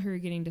 students now who are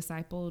getting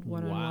discipled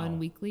one-on-one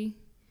weekly.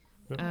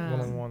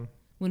 One-on-one.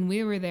 When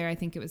we were there, I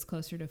think it was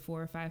closer to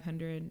 400 or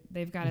 500.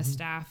 They've got a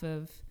staff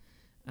of,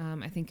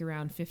 I think,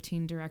 around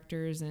 15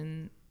 directors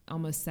and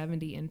almost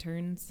 70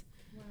 interns.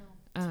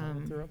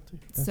 Wow.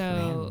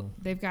 So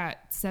they've got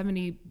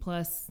 70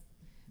 plus,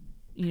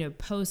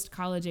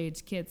 post-college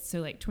age kids,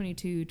 so like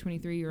 22,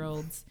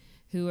 23-year-olds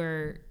who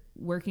are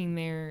working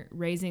there,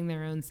 raising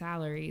their own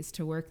salaries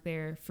to work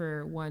there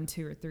for 1,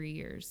 2, or 3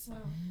 years.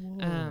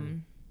 Wow.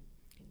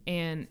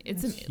 And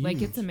it's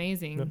it's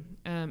amazing.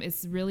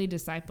 It's really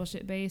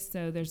discipleship based.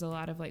 So there's a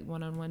lot of like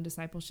one-on-one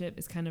discipleship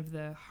is kind of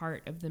the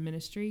heart of the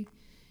ministry.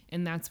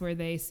 And that's where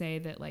they say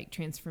that like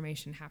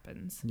transformation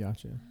happens.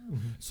 Gotcha.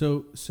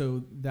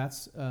 So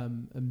that's a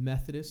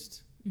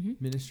Methodist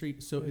ministry.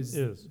 So it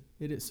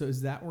is. So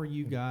is that where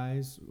you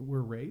guys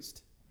were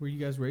raised? Were you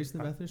guys raised in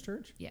the Methodist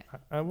church? Yeah.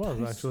 I was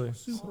actually.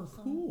 Super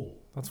cool.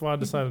 That's why I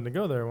decided to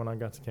go there when I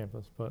got to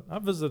campus. But I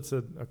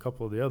visited a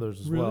couple of the others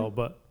as well.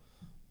 But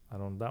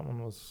that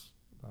one was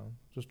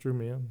just drew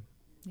me in.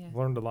 Yeah.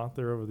 Learned a lot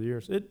there over the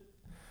years. It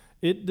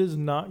is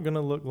not going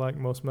to look like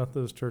most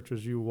Methodist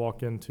churches you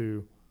walk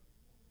into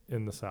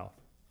in the South.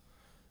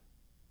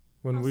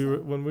 When we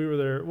were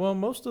there, well,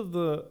 most of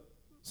the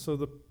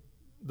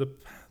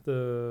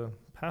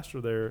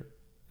pastor there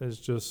is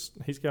just,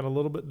 he's got a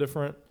little bit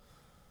different,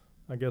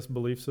 I guess,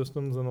 belief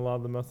systems than a lot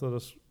of the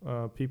Methodist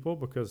people,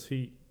 because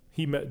he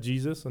met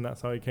Jesus and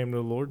that's how he came to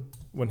the Lord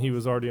when he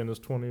was already in his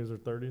 20s or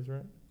 30s,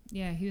 right?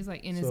 Yeah, he was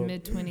like in his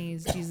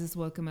mid-20s. Jesus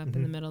woke him up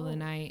in the middle of the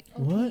night.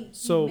 What?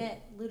 So,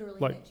 met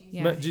Jesus.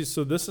 Yeah. met Jesus.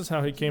 So this is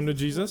how he came to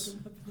Jesus.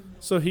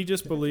 So he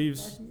just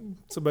believes.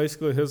 So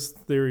basically, his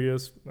theory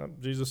is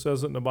Jesus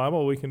says it in the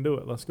Bible. We can do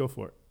it. Let's go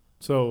for it.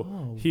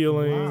 So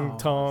healing,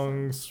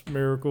 tongues,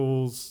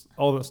 miracles,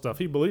 all that stuff.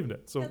 He believed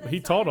it. So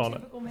he taught on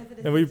it,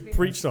 and we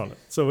preached on it.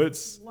 So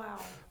it's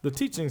the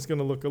teaching's going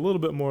to look a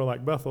little bit more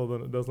like Bethel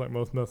than it does like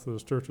most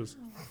Methodist churches,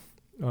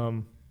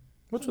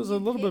 which was a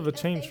little bit of a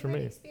change for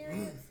me.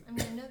 Experience? I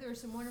mean, I know there are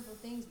some wonderful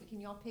things, but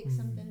can y'all pick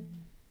something?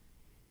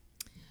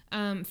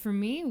 For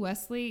me,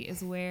 Wesley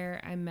is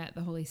where I met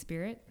the Holy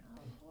Spirit.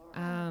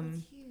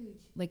 That's huge.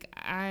 Like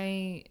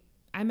I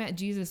met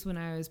Jesus when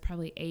I was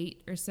probably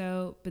 8 or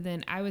so, but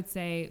then I would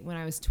say when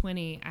I was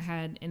 20, I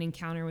had an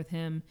encounter with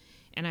him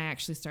and I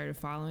actually started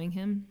following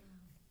him.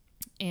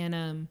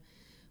 And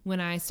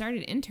when I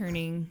started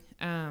interning,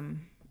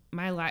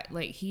 my life,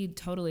 like he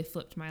totally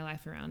flipped my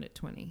life around at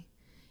 20.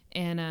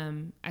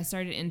 And I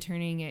started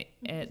interning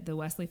at the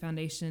Wesley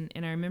Foundation,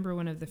 and I remember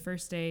one of the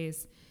first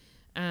days,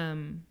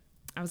 I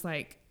was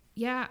like,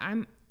 yeah,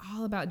 I'm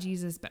all about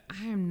Jesus, but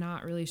I am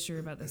not really sure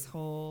about this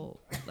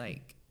whole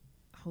like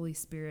Holy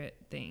Spirit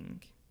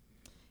thing.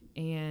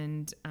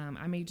 And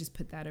I may just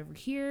put that over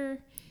here,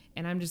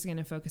 and I'm just going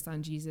to focus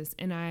on Jesus.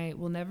 And I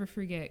will never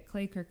forget,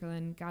 Clay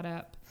Kirkland got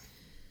up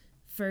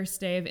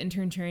first day of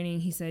intern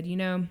training. He said,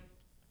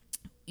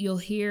 you'll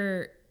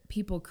hear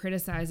people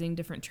criticizing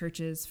different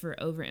churches for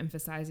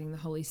overemphasizing the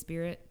Holy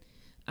Spirit,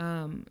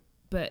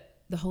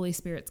 but the Holy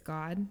Spirit's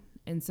God,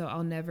 and so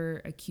I'll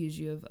never accuse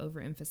you of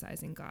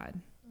overemphasizing God.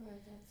 Oh,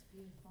 that's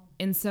beautiful.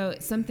 And so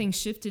something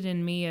shifted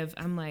in me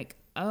I'm like,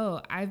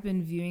 oh, I've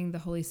been viewing the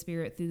Holy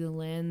Spirit through the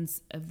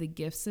lens of the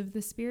gifts of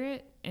the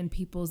Spirit and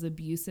people's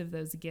abuse of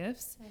those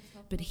gifts,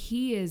 but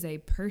he is a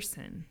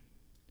person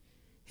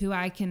who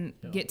I can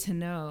get to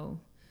know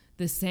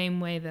the same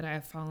way that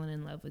I've fallen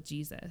in love with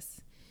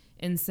Jesus.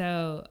 And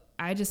so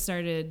I just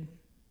started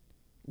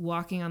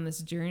walking on this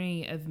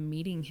journey of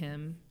meeting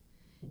him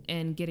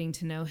and getting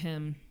to know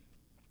him.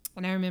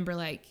 And I remember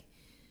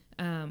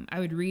I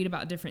would read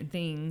about different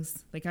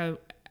things. Like I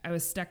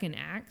was stuck in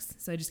Acts,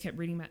 so I just kept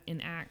reading about in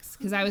Acts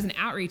because I was an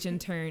outreach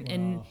intern,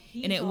 and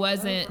it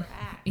wasn't.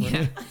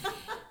 Yeah,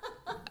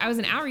 I was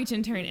an outreach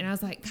intern, and I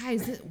was like,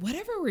 guys,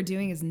 whatever we're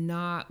doing is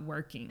not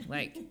working.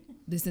 Like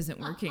this isn't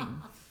working.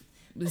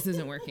 This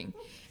isn't working.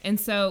 And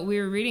so we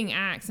were reading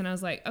Acts, and I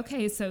was like,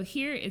 okay, so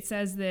here it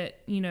says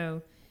that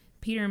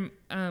Peter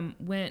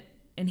went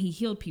and he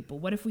healed people.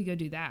 What if we go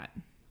do that?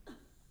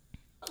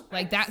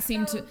 Like that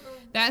seemed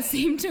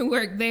to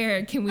work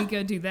there. Can we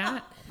go do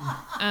that?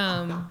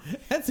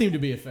 That seemed to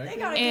be effective. They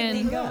got a good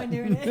thing going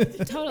doing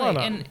it.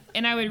 Totally.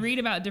 And I would read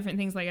about different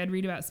things. Like I'd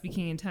read about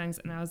speaking in tongues,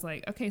 and I was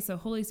like, okay, so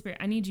Holy Spirit,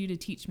 I need you to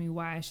teach me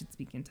why I should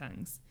speak in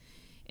tongues.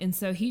 And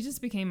so he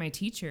just became my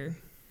teacher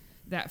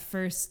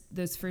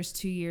those first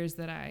 2 years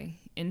that I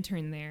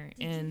interned there.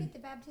 Did you get the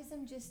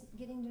baptism just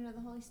getting to know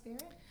the Holy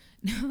Spirit?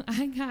 No,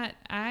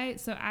 I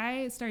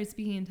started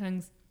speaking in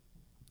tongues.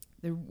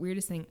 The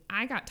weirdest thing,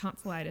 I got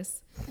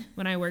tonsillitis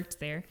when I worked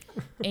there,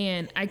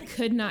 and I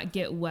could not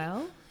get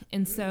well.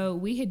 And so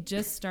we had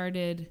just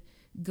started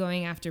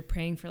going after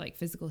praying for like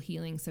physical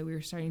healing. So we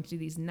were starting to do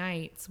these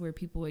nights where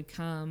people would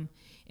come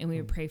and we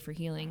would pray for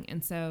healing.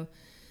 And so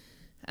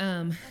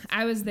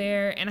I was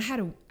there, and I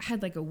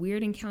had like a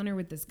weird encounter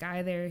with this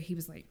guy there. He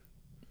was like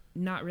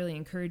not really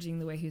encouraging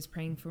the way he was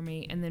praying for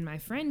me. And then my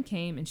friend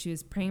came and she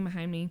was praying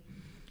behind me,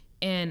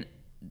 and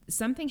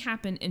something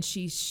happened and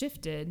she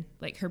shifted,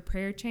 like her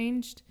prayer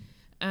changed.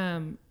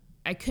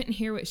 I couldn't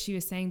hear what she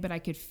was saying, but I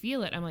could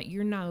feel it. I'm like,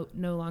 you're no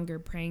longer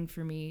praying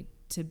for me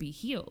to be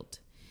healed.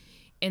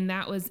 And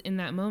that was in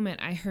that moment,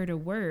 I heard a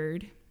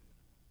word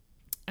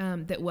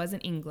that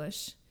wasn't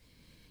English.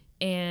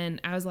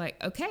 And I was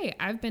like, okay,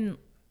 I've been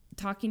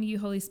talking to you,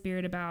 Holy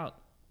Spirit, about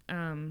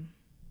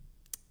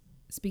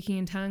speaking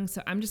in tongues.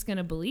 So I'm just going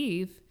to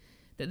believe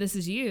that this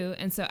is you.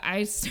 And so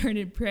I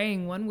started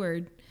praying one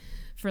word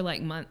for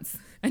like months.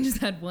 I just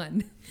had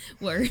one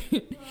word.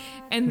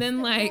 And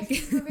then like, do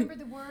you remember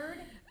the word?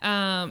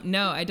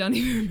 No, I don't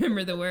even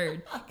remember the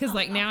word. Cause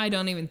like now I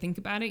don't even think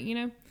about it, you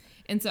know?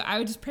 And so I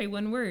would just pray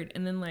one word,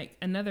 and then like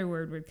another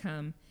word would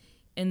come,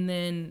 and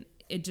then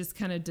it just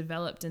kind of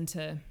developed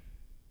into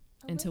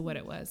what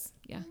it was.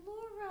 Yeah.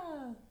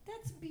 Laura,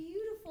 that's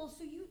beautiful.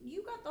 So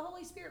you got the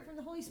Holy Spirit from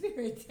the Holy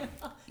Spirit.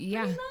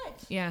 Yeah. Pretty much.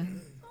 Yeah.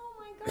 Oh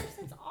my gosh,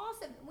 that's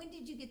awesome. When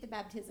did you get the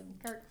baptism,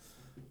 Kirk?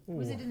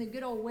 Was Ooh. it in the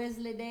good old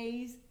Wesley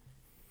days?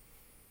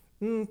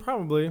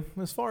 Probably.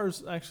 As far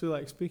as actually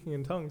like speaking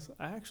in tongues,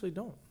 I actually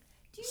don't.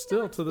 Do you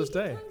Still not to this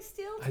speak in day. tongues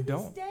still to I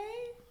don't. this day?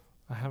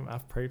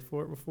 I've prayed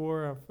for it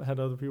before. I've had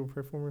other people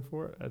pray for me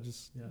for it. It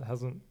Yeah.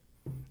 hasn't.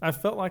 I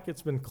felt like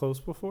it's been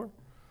close before.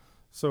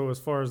 So as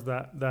far as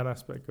that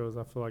aspect goes,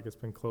 I feel like it's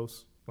been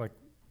close. Like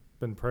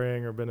been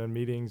praying or been in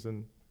meetings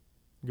and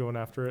going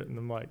after it, and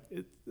I'm like,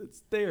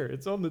 it's there,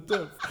 it's on the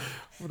tip,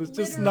 but it's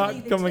just Literally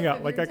not the coming tip out.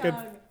 of Like your I could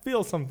tongue.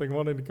 feel something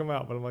wanting to come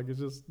out, but I'm like,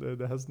 it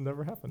has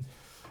never happened.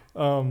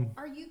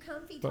 Are you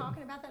comfy But-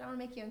 talking about that? I don't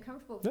want to make you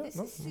uncomfortable. Yeah, But this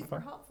no, is I'm super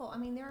fine. helpful. I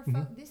mean, there are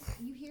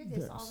Mhm. you hear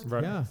this all the time.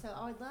 Right. Yeah. So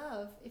I would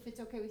love, if it's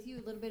okay with you,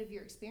 a little bit of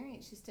your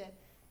experience just to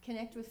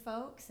connect with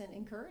folks and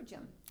encourage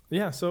them.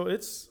 Yeah, so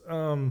it's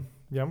I'm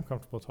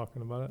comfortable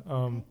talking about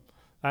it.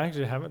 I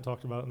actually haven't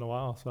talked about it in a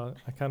while, so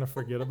I kind of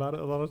forget about it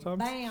a lot of times.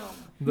 Bam.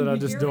 That I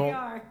just Here we don't.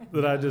 are.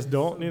 That I just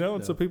don't, So you know. good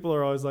And so though. people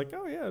are always like,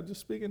 "Oh yeah,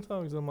 just speak in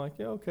tongues." I'm like,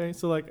 "Yeah, okay."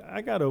 So like,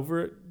 I got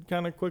over it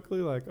kind of quickly.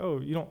 Like, "Oh,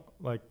 you don't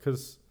like,"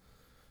 because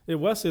at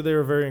Wesley they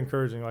were very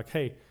encouraging. Like,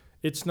 "Hey,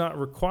 it's not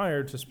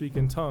required to speak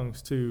in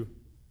tongues to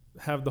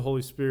have the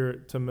Holy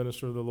Spirit to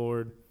minister to the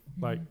Lord."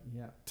 Like,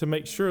 Yeah. to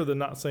make sure they're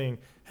not saying,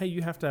 "Hey,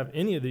 you have to have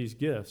any of these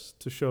gifts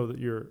to show that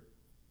you're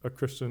a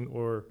Christian,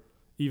 or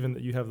even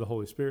that you have the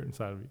Holy Spirit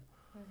inside of you."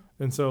 Right.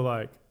 And so,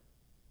 like,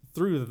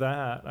 through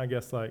that, I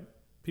guess, like,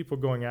 people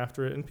going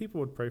after it, and people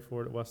would pray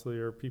for it at Wesley,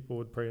 or people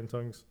would pray in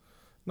tongues,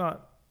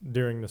 not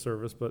during the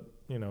service, but,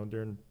 you know,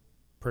 during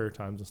prayer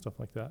times and stuff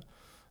like that.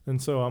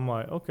 And so I'm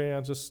like, okay,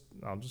 I'll just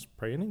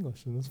pray in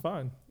English, and it's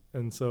fine.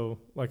 And so,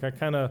 like, I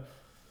kind of,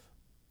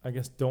 I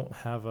guess, don't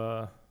have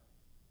a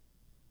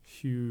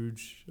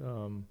huge,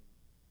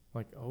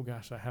 like, oh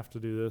gosh, I have to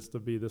do this to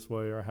be this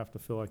way, or I have to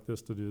feel like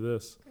this to do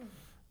this. Good.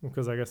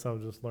 Because I guess I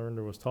was just learned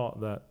or was taught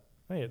that,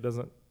 hey,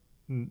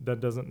 that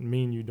doesn't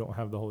mean you don't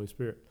have the Holy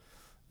Spirit.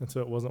 And so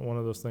it wasn't one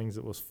of those things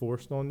that was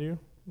forced on you,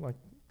 like,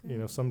 you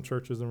know, some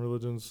churches and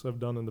religions have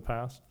done in the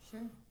past, Sure.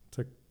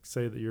 to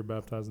say that you're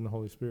baptized in the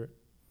Holy Spirit.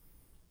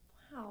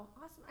 Wow,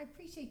 awesome. I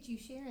appreciate you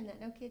sharing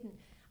that. No kidding.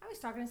 I was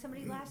talking to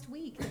somebody last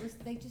week.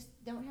 They just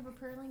don't have a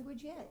prayer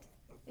language yet.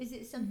 Is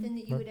it something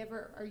that you would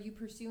ever, are you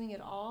pursuing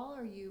at all?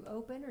 Are you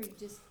open? Or are you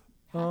just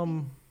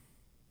happy?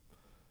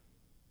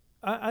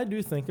 I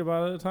do think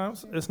about it at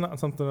times. Sure. It's not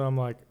something I'm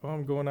like, oh,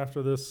 I'm going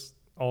after this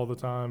all the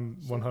time,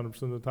 Sure.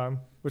 100% of the time,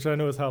 which I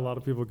know is how a lot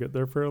of people get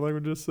their prayer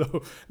languages.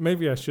 So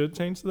maybe I should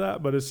change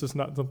that, but it's just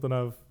not something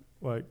I've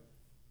like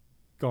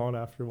gone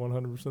after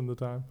 100% of the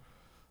time,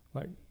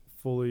 like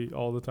fully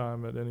all the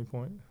time at any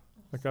point.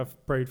 Like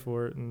I've prayed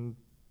for it and,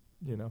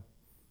 you know,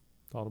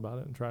 thought about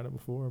it and tried it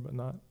before, but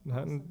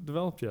hadn't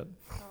developed yet.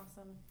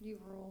 Awesome. You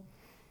rule.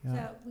 Yeah.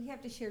 So we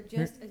have to share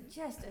just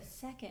a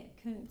second,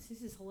 Koontz.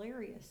 This is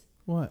hilarious.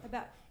 What?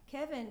 About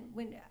Kevin,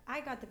 when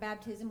I got the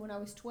baptism when I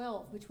was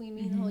 12, between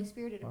me and the Holy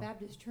Spirit at a Wow.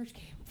 Baptist church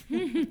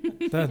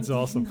camp. That's I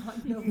awesome. did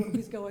not know what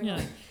was going Yeah.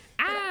 on.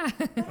 Ah!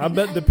 I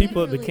bet the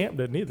people at the literally- camp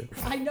didn't either.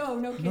 I know,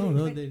 no kidding.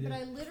 no, but, they but did.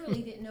 I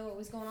literally didn't know what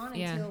was going on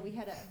Yeah. until we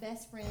had a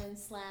best friend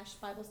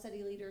 / Bible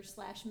study leader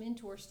 /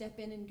 mentor step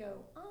in and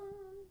go,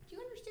 do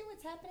you understand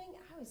what's happening?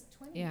 I was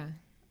 20. Yeah.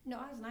 No,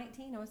 I was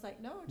 19. I was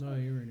like, no. No,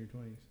 you were in your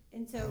 20s.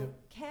 And so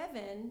Yep.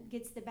 Kevin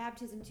gets the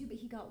baptism too, but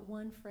he got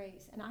one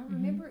phrase. And I Mm-hmm.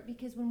 remember it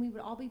because when we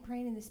would all be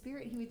praying in the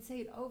Spirit, he would say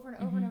it over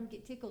and over, and I would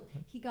get tickled.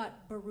 He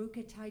got Baruch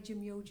atah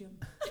Jim Yojim.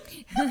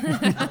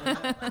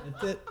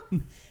 That's it.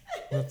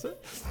 That's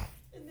it.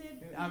 And then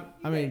I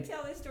you mean- gotta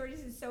tell this story.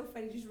 This is so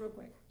funny. Just real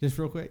quick. Just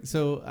real quick.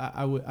 So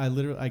I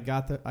literally I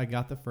got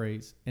the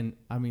phrase, and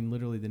I mean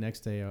literally the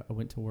next day I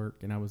went to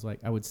work and I was like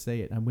I would say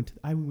it. I went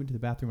to the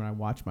bathroom and I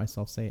watched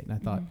myself say it, and I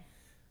thought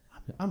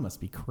I must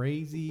be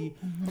crazy.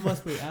 I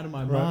must be out of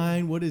my Right.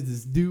 mind. What is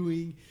this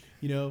doing?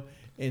 You know.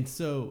 And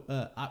so,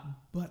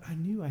 but I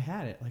knew I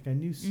had it. Like I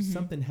knew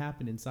something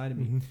happened inside of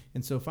me.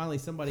 And so finally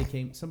somebody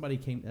came,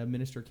 a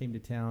minister came to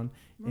town.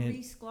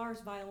 Marie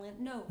Sklar's violin.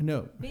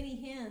 No. Benny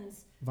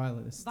Hinn's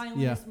Violinist.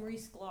 violinist Marie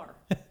Sklar.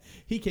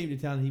 He came to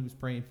town and he was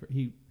praying for,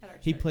 he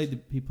church. played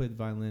the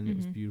violin. It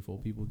was beautiful.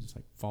 People would just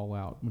like fall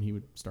out when he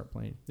would start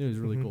playing. It was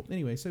really cool.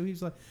 Anyway, so he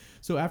was like,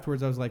 so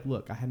afterwards I was like,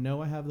 look, I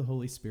know I have the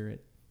Holy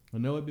Spirit. I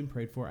know I've been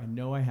prayed for. I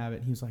know I have it.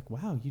 And he was like,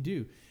 wow, you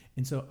do.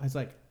 And so I was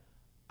like,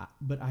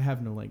 but I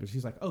have no language.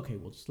 He's like, okay,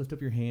 well, just lift up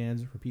your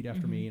hands, repeat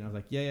after me. And I was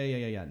like,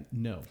 yeah.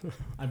 No,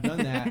 I've done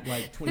that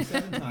like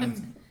 27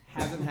 times.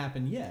 Hasn't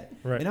happened yet.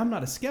 Right. And I'm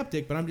not a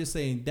skeptic, but I'm just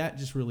saying that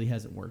just really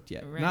hasn't worked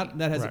yet. Right.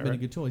 That hasn't been a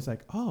good tool. He's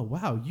like, oh,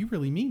 wow, you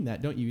really mean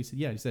that, don't you? He said,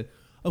 yeah. He said,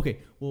 okay,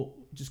 well,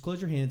 just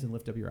close your hands and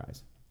lift up your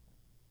eyes.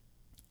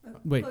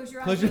 Wait, Close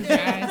your close eyes. your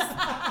Guys,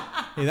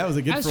 Hey, that was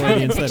a good I was trying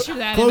Freudian to slip. picture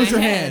that Close in your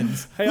my head.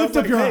 hands. Hey, I Lift was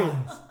up like, your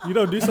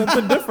hey, eyes. do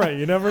something different.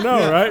 You never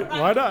know, right?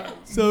 Why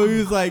not? So he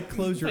was like,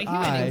 close your Like, he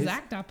went eyes.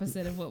 exact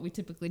opposite of what we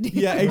typically do.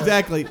 Yeah,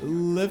 exactly.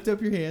 Lift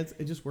up your hands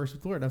and just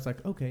worship the Lord. And I was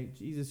like, okay,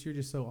 Jesus, you're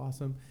just so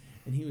awesome.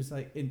 And he was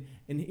like, and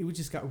it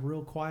just got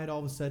real quiet all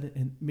of a sudden.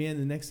 And man,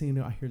 the next thing you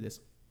know, I hear this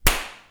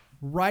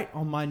right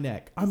on my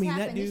neck. I mean,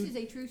 that dude, This is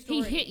a true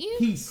story. He hit you?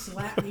 he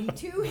slapped me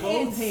Two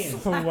both hands.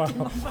 hands. Oh,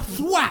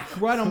 wow. Whack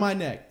right on my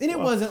neck. And it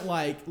wasn't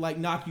like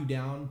knock you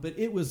down, but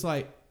it was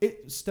like,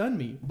 it stunned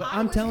me. But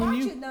I'm telling you. I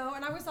was watching though,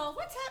 and I was all,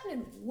 what's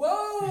happening?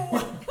 Whoa.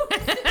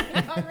 In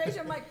the congregation,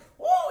 I'm like,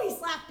 whoa, he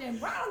slapped him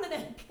right on the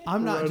neck.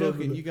 I'm not Right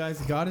joking, over you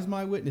guys. God is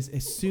my witness.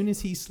 As soon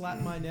as he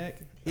slapped my neck,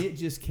 it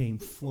just came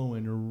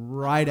flowing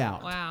right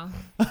out. Wow.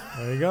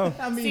 There you go.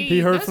 I mean, See, he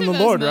heard those from are the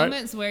those Lord, right?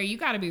 moments where you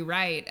got to be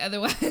right.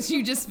 Otherwise,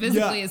 you just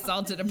physically Yeah.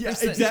 assaulted a yeah,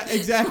 person.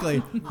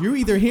 exactly. You're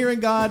either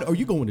hearing God or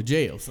you're going to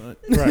jail, son.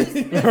 Right.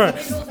 Right.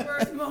 Those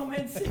first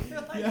moments.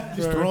 Yeah,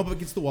 just throw up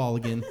against the wall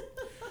again.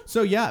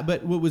 So yeah,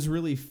 but what was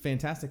really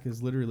fantastic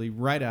is literally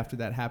right after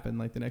that happened,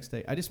 like the next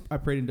day, I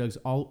prayed in tongues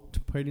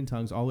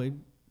all the way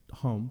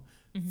home,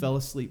 fell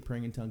asleep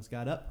praying in tongues,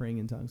 got up praying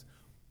in tongues.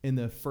 In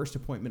the first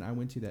appointment I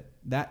went to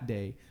that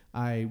day,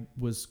 I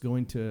was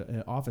going to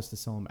an office to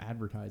sell him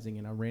advertising,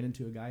 and I ran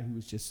into a guy who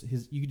was just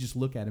you could just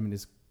look at him and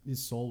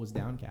his soul was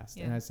downcast.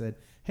 Yeah. And I said,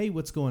 hey,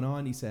 what's going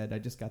on? He said, I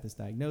just got this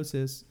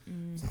diagnosis.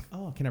 I was like,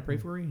 oh, can I pray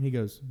for you? And he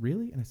goes,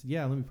 really? And I said,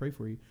 yeah, let me pray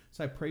for you.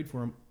 So I prayed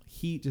for him.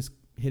 He just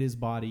hit his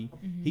body.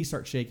 He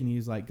starts shaking.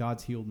 He's like,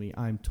 God's healed me.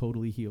 I'm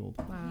totally healed.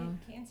 Wow.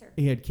 Cancer.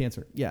 He had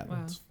cancer. Yeah. Wow.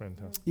 That's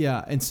fantastic.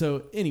 Yeah. And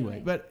so anyway,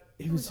 Really? but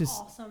it was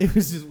just awesome. it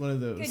was just one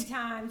of those Good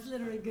times,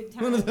 literally good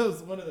times.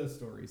 one of those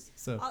stories.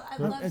 So I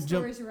Well, love and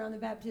jump- stories around the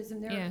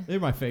baptism. They're Yeah. they're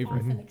my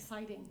favorite often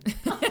exciting.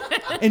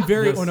 and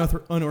very Yes.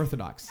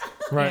 unorthodox.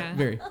 Right. Yeah.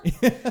 Very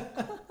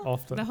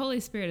Often. The Holy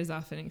Spirit is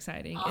often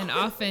exciting and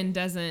often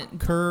doesn't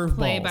curve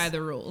play balls. by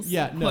the rules.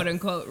 Yeah, no. Quote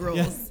unquote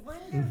rules.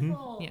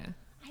 Wonderful. Yeah.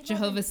 I love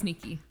Jehovah it.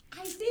 sneaky.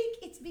 I think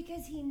it's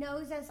because he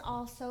knows us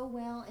all so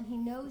well, and he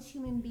knows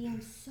human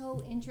beings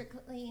so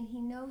intricately, and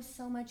he knows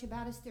so much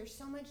about us. There's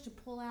so much to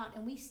pull out,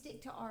 and we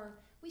stick to our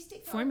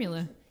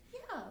Formula.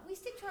 We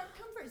stick to our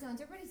comfort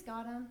zones. Everybody's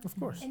got them. Of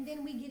course. And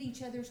then we get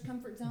each other's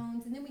comfort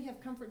zones, and then we have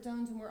comfort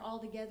zones when we're all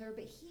together.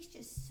 But he's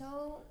just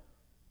so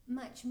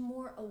much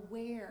more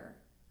aware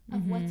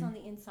of what's on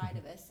the inside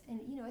of us, and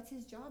it's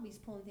his job. He's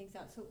pulling things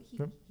out. So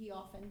he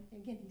often,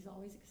 again, he's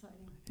always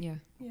exciting. Yeah.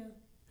 Yeah.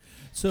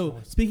 So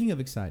speaking of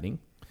exciting,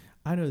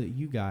 I know that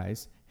you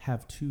guys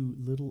have two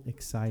little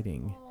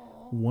exciting,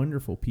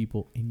 wonderful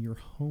people in your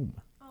home.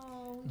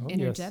 Oh, Oh,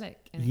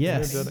 Energetic. and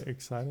Yes. Energetic,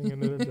 exciting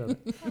and energetic.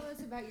 tell us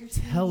about your.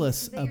 Tell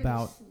us They are the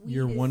about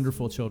your sweetest.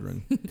 wonderful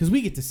children, because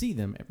we get to see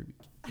them every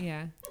week.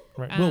 Yeah.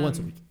 Right. Well, once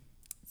a week.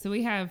 So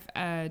we have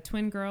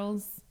twin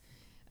girls,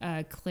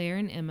 Claire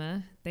and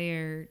Emma. They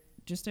are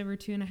just over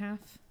 2.5.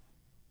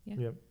 Yeah.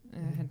 Yep.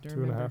 I had to 2.5,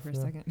 remember for a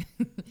yeah. second.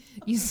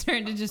 You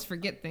start to just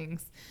forget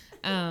things.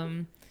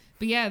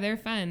 But yeah, they're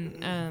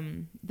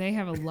fun. They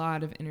have a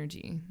lot of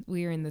energy.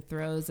 We are in the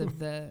throes of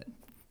the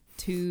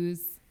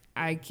twos.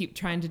 I keep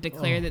trying to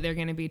declare that they're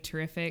going to be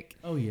terrific.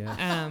 Oh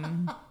yeah.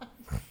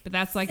 But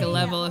that's like Say a that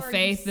level of word,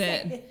 faith say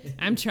that it.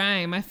 I'm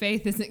trying. My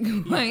faith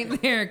isn't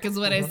quite there because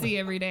what I see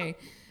every day.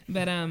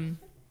 But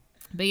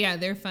yeah,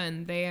 they're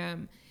fun.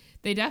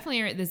 They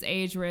definitely are at this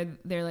age where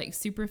they're like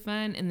super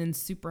fun and then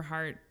super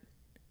hard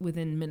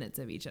within minutes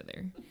of each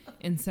other.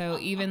 And so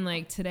even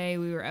like today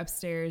we were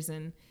upstairs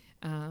and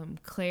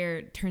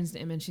Claire turns to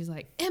Emma and she's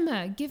like,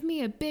 Emma, give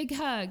me a big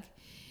hug.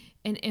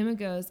 And Emma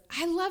goes,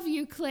 I love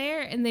you,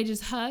 Claire. And they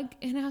just hug.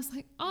 And I was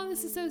like, oh,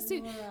 this is so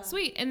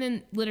sweet. And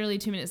then literally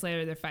 2 minutes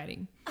later, they're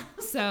fighting.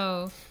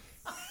 So,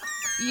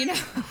 Yep.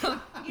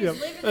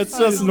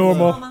 That's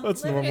normal.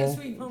 That's normal.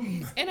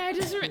 and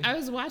I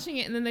was watching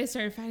it and then they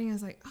started fighting. I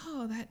was like,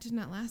 oh, that did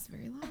not last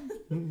very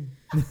long.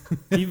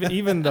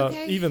 Even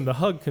the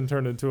hug can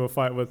turn into a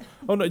fight with,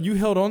 oh no, you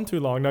held on too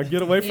long. Now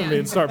get away from me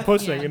and start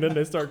pushing. Yeah. And then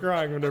they start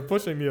crying when they're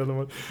pushing the other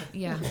one.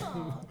 Yeah.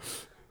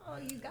 Oh,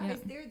 you guys, Yep.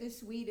 they're the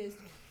sweetest.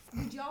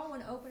 Would y'all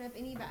want to open up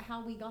any about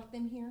how we got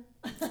them here?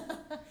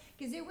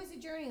 Because it was a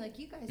journey. Like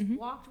you guys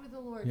walked with the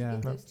Lord Yeah. to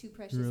get those two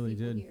precious Really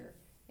people did. here.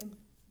 And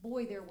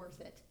boy, they're worth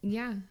it.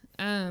 Yeah.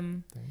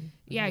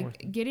 Worth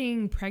it.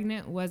 Getting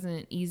pregnant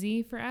wasn't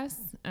easy for us.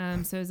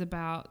 So it was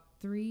about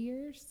 3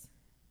 years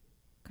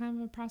kind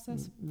of a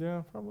process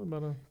Yeah, probably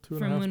about a 2.5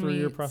 from when 3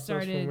 year we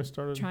process when we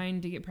started.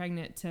 trying to get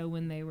pregnant to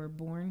when they were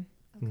born.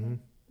 Okay.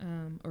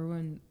 Mhm. Or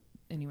when,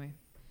 anyway,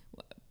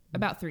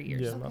 about 3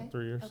 years. Yeah, Okay. about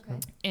 3 years. Okay.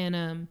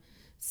 And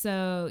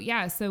so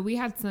we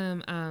had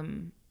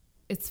some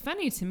it's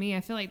funny to me. I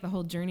feel like the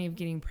whole journey of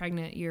getting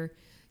pregnant, you're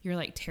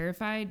like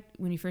terrified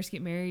when you first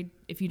get married.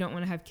 If you don't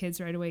want to have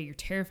kids right away, you're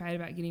terrified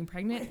about getting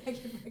pregnant.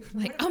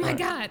 Like, oh my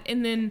God.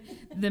 And then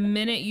the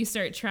minute you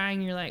start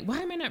trying, you're like, why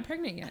am I not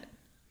pregnant yet?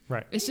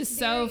 Right. It's just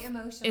very so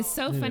emotional. it's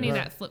so funny Right.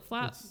 that flip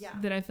flop Yeah.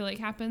 that I feel like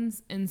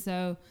happens. And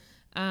so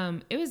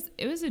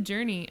it was a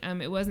journey.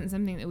 It wasn't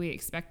something that we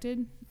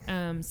expected.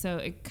 So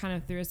it kind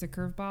of threw us a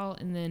curveball,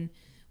 and then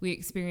we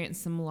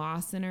experienced some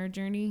loss in our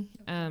journey,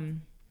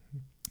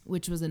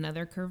 which was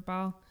another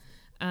curveball.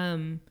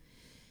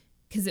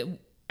 Because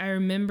I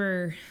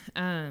remember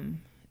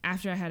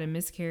after I had a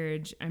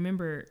miscarriage, I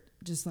remember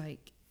just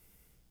like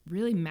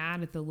really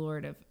mad at the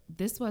Lord of,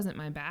 this wasn't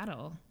my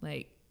battle.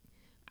 Like,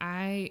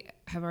 I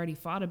have already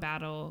fought a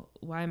battle.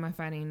 Why am I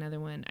fighting another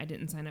one? I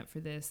didn't sign up for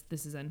this.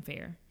 This is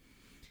unfair.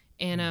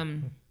 And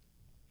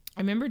I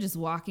remember just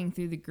walking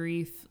through the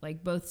grief,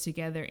 like both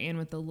together and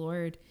with the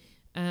Lord.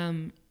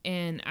 And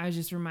I was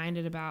just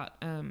reminded about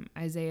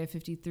Isaiah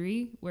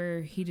 53,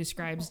 where he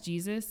describes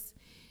Jesus,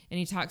 and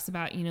he talks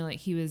about, like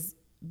he was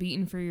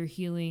beaten for your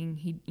healing.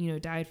 He,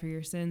 died for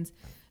your sins.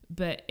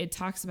 But it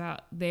talks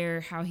about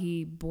there how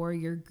he bore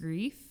your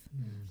grief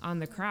on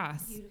the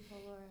cross. Beautiful,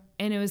 Laura.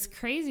 And it was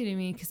crazy to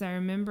me because I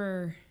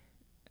remember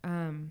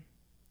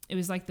it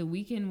was like the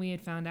weekend we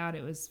had found out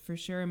it was for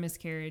sure a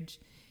miscarriage.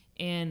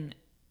 And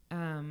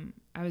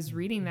I was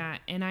reading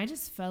that, and I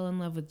just fell in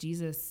love with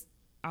Jesus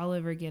all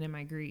over again in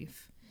my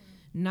grief.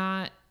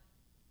 Not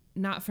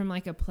from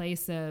like a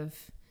place of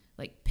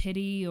like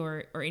pity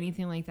or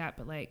anything like that,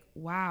 but like,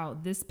 wow,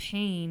 this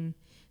pain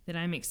that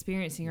I'm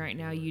experiencing right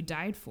now, you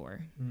died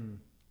for.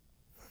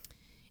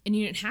 And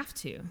you didn't have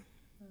to.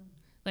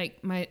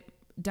 Like, my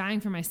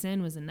dying for my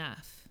sin was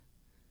enough.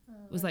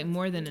 It was like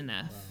more than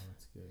enough.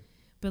 That's good.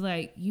 But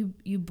like, you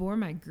bore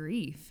my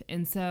grief.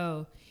 And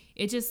so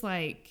it just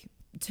like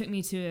took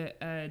me to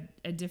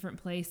a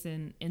different place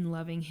in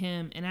loving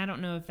him. And I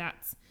don't know if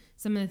that's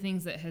some of the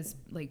things that has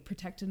like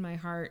protected my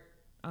heart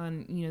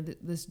on,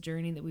 this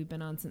journey that we've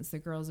been on since the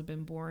girls have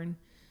been born,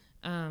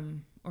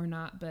 or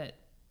not. But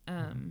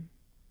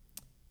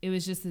it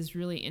was just this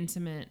really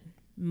intimate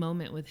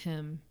moment with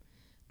him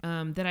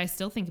that I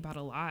still think about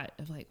a lot,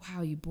 of like,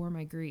 wow, you bore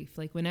my grief.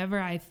 Like, whenever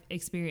I've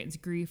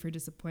experienced grief or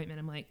disappointment,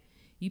 I'm like,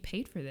 you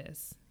paid for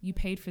this. You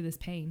paid for this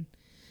pain.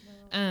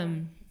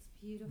 It's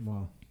beautiful.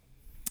 Wow.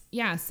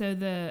 Yeah. So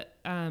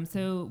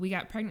so we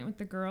got pregnant with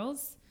the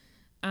girls.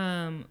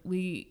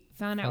 We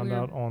found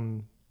out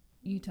on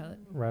you tell it.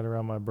 right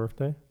around my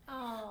birthday.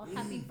 Oh,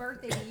 happy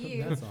birthday to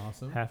you. That's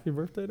awesome. Happy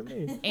birthday to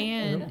me.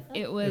 And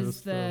it was,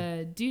 was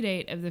the due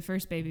date of the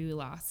first baby we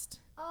lost.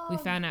 Oh, We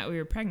found out we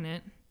were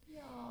pregnant,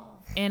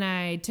 y'all. and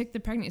I took the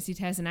pregnancy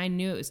test, and I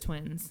knew it was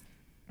twins.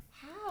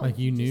 How? Like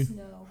you did knew? just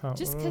know? How-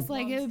 Just because,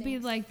 like, it would be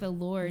Long like the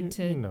Lord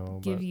to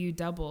give but- you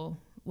double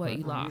what Right.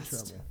 you On your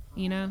lost. trouble.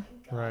 You know?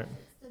 Right.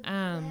 It's the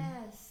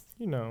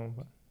best.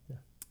 But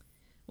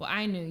Well,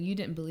 I knew you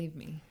didn't believe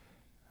me.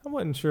 I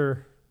wasn't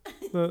sure.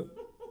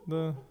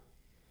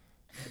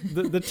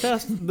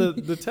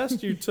 The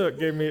test you took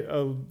gave me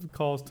a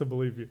cause to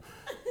believe you.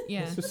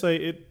 Yeah.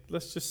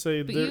 Let's just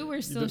say But there- you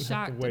were still didn't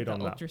have to shocked wait at the on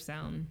that.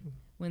 ultrasound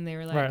when they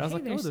were like, Right, I was hey,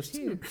 like, oh, there's there's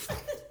two.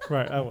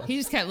 Right, I was. He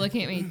just kept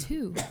looking at me,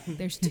 two.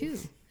 There's two.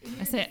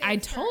 I said, I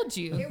told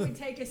you. It would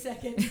take a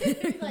second.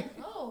 You're like,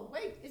 oh,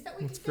 wait, is that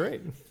what That's you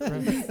great.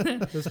 said?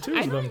 Right. There's two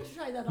I of them.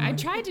 Try that on. I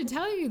tried to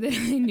tell you that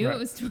I knew Right. it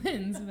was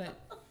twins, but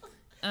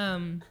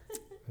And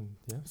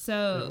yes, it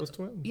so was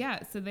twins. yeah,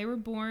 so they were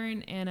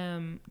born,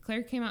 and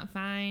Claire came out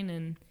fine,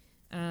 and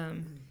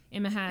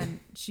Emma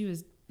she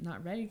was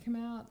not ready to come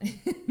out.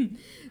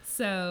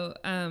 So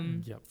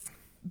Yep.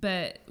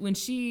 but when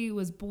she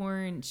was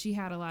born, she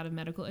had a lot of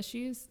medical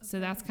issues.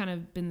 So that's kind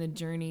of been the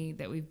journey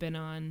that we've been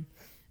on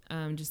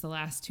just the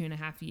last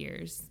 2.5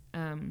 years.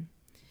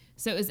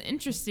 So it was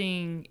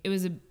interesting. It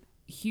was a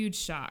huge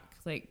shock,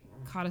 like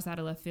caught us out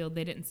of left field.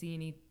 They didn't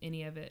see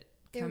any of it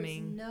There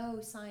coming. was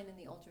no sign in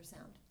the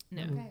ultrasound.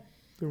 No. Okay.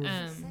 There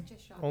was Such a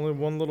shock. only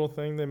one little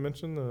thing they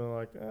mentioned. They're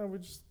like, we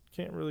just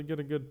can't really get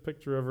a good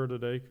picture of her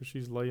today because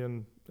she's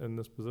laying in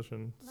this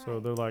position. So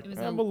Right. they're like, It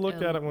was we'll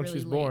look at it when really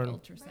she's late born.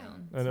 ultrasound.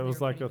 Right. So And it they was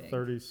were like a pretty big.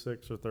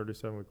 36 or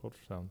 37 week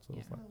ultrasound. So it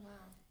was Yeah. like, Oh, wow.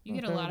 You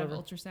get a Okay, lot whatever.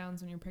 of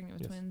ultrasounds when you're pregnant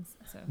with Yes. twins.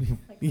 So,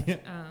 Like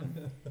Yeah.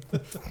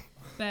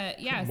 but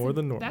yeah, More so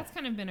than normal. that's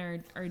kind of been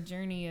our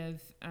journey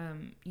of,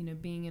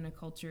 being in a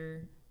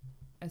culture,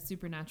 a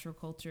supernatural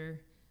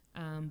culture,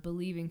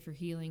 believing for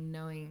healing,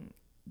 knowing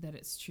that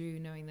it's true,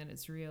 knowing that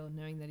it's real,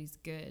 knowing that he's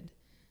good,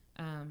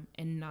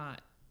 and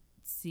not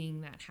seeing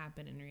that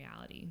happen in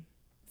reality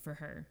for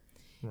her.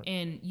 Right.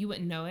 And you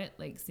wouldn't know it,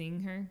 like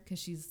seeing her, because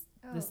she's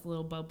this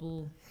little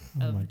bubble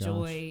Oh my of gosh.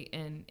 joy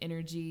and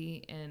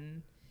energy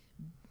and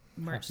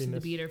march to the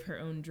Happiness. beat of her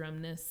own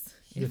drumness.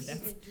 Yes. If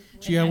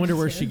that's Gee, I wonder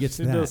where she gets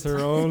She that. does her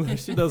own.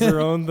 She does her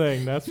own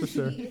thing. That's for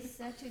sure. She is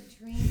such a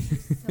dream.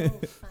 She's so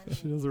funny.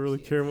 She doesn't really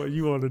care what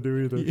you want to do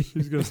either.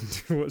 She's gonna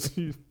do what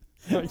she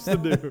likes to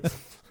do.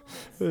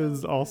 It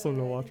is awesome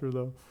to watch her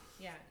though.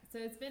 Yeah, so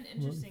it's been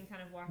interesting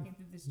kind of walking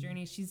through this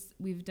journey.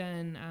 We've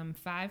done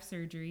 5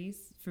 surgeries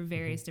for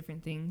various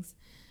different things.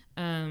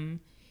 And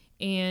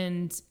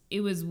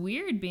it was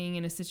weird being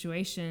in a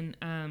situation.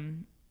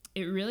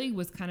 It really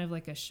was kind of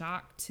like a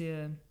shock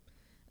to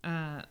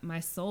my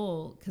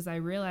soul, because I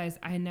realized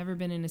I had never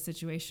been in a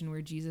situation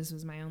where Jesus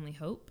was my only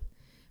hope,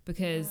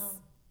 because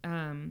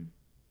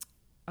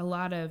a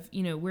lot of,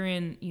 we're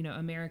in,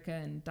 America,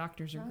 and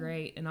doctors are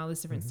great and all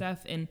this different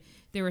stuff. And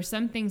there were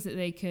some things that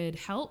they could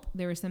help.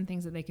 There were some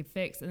things that they could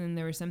fix. And then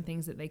there were some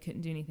things that they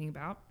couldn't do anything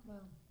about. Wow.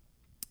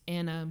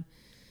 And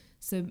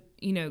so,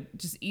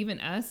 just even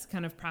us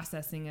kind of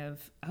processing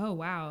of, oh,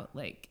 wow,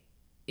 like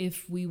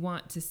if we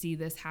want to see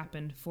this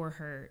happen for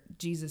her,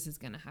 Jesus is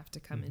going to have to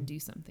come and do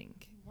something.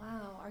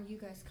 Wow. Are you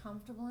guys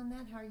comfortable in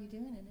that? How are you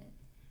doing in it?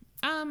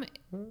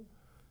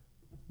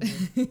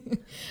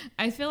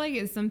 I feel like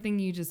it's something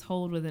you just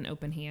hold with an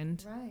open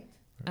hand. Right.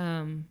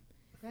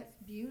 That's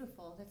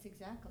beautiful. That's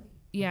exactly.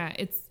 Yeah,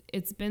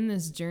 it's been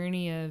this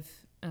journey of,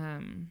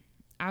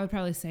 I would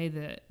probably say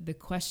that the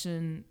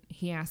question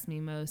he asked me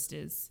most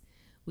is,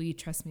 will you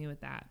trust me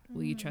with that?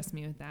 Will you trust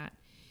me with that?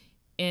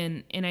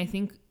 And I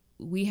think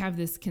we have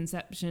this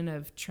conception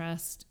of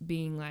trust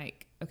being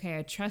like, okay,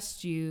 I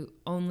trust you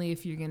only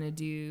if you're going to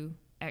do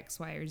X,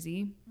 Y, or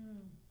Z.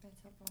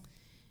 That's helpful.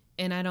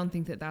 And I don't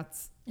think that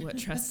that's what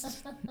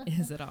trust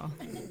is at all.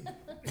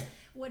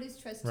 What is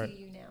trust Right. to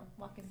you now,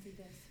 walking through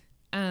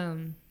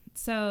this?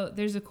 So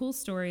there's a cool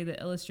story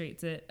that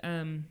illustrates it.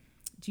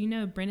 Do you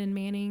know Brennan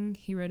Manning?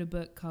 He wrote a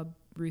book called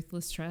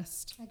Ruthless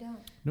Trust. I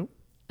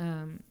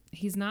don't.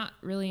 He's not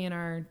really in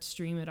our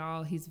stream at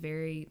all. He's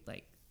very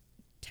like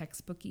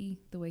textbooky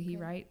the way he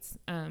writes.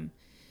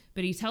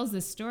 But he tells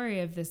this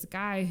story of this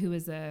guy who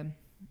is a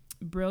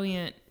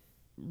brilliant,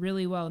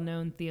 really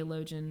well-known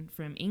theologian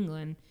from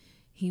England.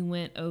 He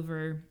went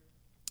over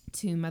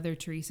to Mother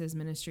Teresa's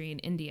ministry in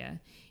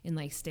India and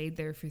like stayed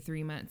there for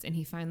 3 months. And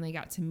he finally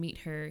got to meet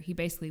her. He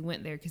basically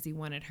went there because he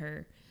wanted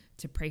her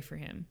to pray for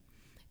him.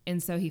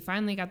 And so he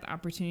finally got the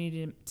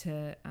opportunity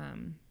to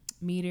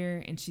meet her.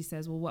 And she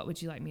says, well, what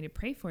would you like me to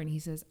pray for? And he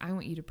says, I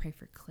want you to pray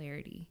for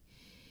clarity.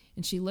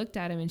 And she looked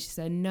at him and she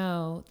said,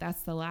 no,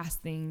 that's the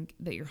last thing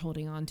that you're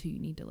holding on to. You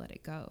need to let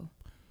it go.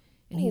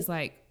 And he's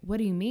like, what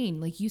do you mean?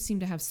 Like, you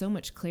seem to have so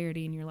much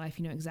clarity in your life.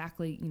 You know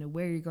exactly,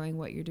 where you're going,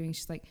 what you're doing.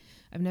 She's like,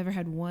 I've never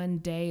had one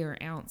day or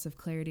ounce of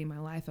clarity in my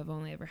life. I've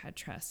only ever had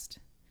trust.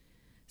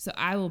 So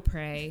I will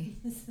pray.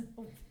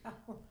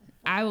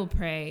 I will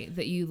pray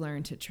that you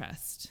learn to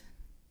trust.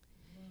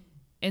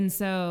 And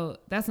so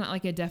that's not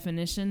like a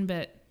definition,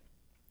 but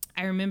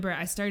I remember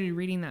I started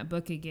reading that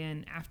book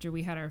again after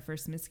we had our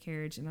first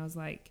miscarriage. And I was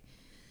like,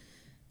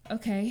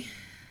 okay,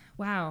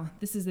 wow,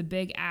 this is a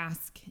big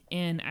ask.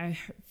 And I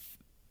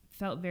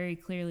felt very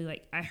clearly,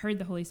 like I heard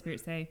the Holy Spirit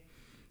say,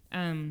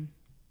 can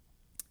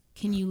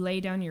you lay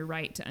down your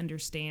right to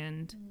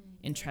understand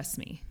and trust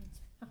me?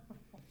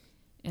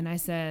 And I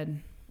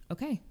said,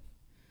 okay.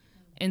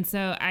 And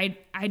so I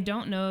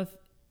don't know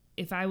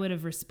if I would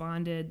have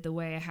responded the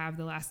way I have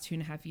the last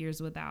 2.5 years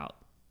without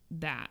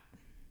that.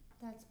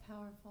 That's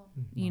powerful.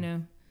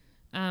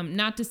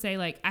 Not to say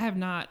like I have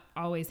not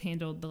always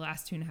handled the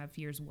last 2.5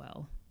 years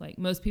well. Like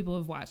most people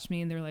have watched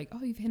me and they're like,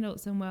 oh, you've handled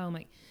it so well. I'm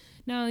like,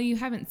 no, you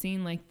haven't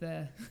seen like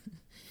the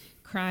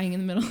crying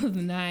in the middle of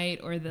the night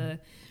or the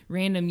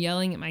random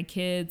yelling at my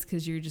kids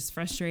because you're just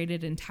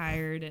frustrated and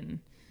tired, and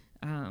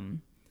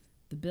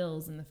the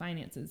bills and the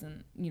finances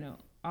and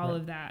all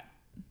of that.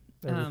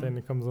 Everything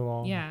that comes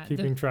along. yeah,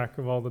 Keeping track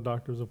of all the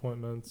doctor's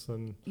appointments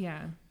and.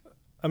 Yeah.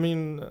 I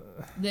mean,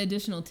 The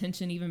additional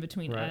tension even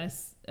between Right.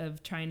 us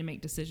of trying to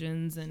make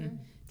decisions and Sure.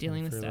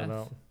 dealing with figure that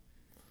stuff.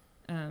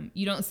 out.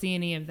 You don't see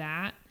any of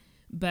that,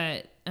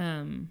 but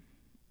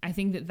I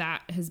think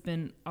that has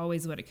been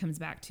always what it comes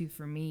back to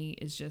for me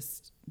is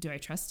just, do I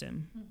trust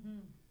him?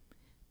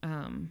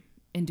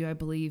 And do I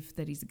believe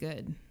that he's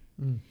good?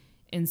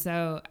 And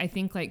so I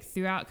think like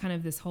throughout kind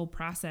of this whole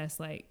process,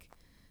 like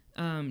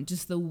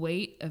just the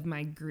weight of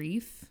my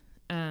grief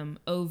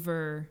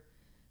over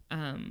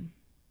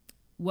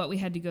what we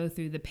had to go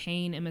through, the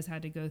pain Emma's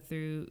had to go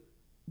through,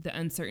 the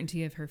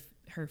uncertainty of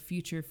her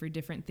future for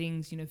different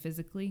things,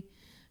 physically,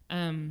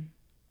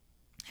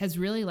 has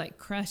really like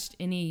crushed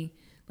any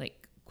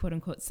like quote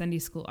unquote Sunday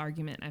school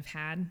argument I've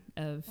had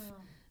of,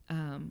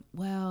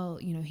 well,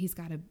 he's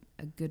got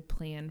a good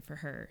plan for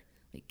her.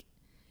 Like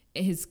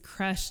it has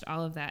crushed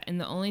all of that.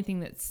 And the only thing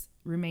that's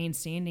remained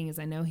standing is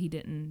I know he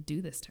didn't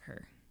do this to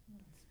her.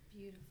 That's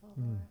beautiful,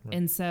 Laura. Right.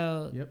 And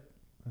so Yep.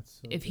 That's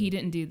so if good. he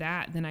didn't do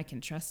that, then I can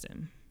trust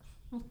him.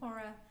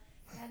 Laura,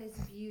 that is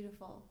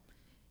beautiful.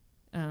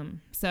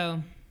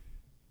 So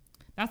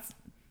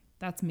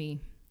that's me.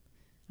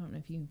 I don't know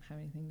if you have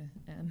anything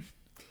to add.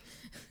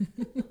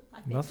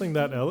 Nothing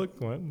that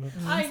eloquent.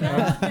 I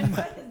know.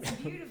 It's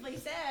beautifully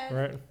said.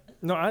 Right.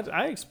 No,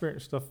 I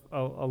experience stuff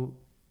a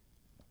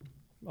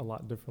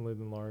lot differently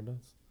than Laura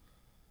does.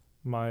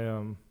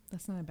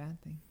 That's not a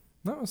bad thing.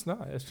 No, it's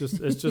not. It's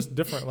just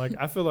different. Like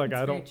I feel like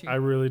It's very I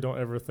true. really don't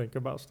ever think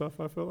about stuff.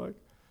 I feel like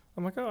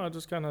I'm like, oh, I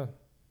just kind of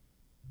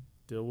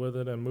deal with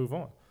it and move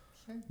on.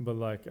 Sure. But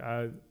like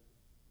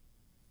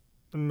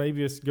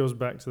maybe it goes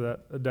back to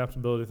that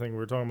adaptability thing we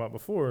were talking about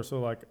before. So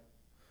like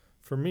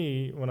for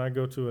me, when I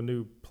go to a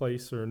new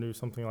place or a new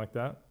something like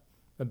that,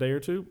 a day or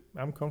two,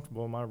 I'm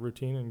comfortable in my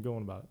routine and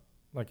going about it.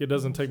 Like it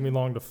doesn't take me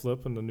long to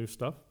flip into new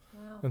stuff.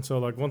 Wow. And so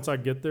like once I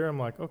get there, I'm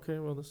like, okay,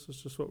 well, this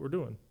is just what we're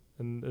doing.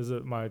 And is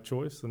it my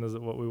choice? And is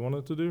it what we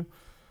wanted to do?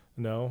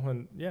 No.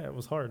 And yeah, it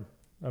was hard.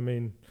 I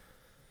mean,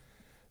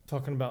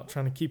 talking about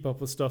trying to keep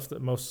up with stuff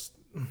that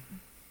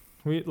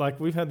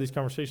we've had these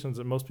conversations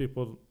that most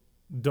people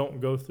don't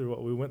go through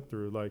what we went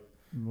through. Like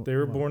they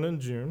were born in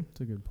June.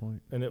 That's a good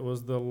point. And it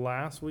was the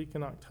last week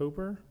in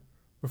October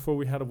before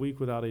we had a week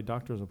without a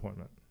doctor's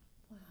appointment.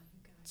 Wow, you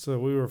guys. So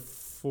we were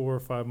 4 or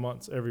 5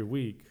 months every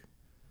week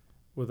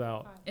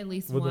without At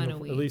least within one a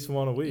week. at least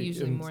one a week.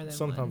 Usually and more than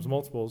sometimes one.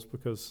 multiples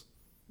because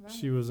Right.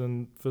 she was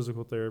in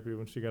physical therapy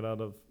when she got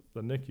out of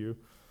the NICU,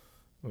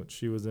 which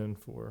she was in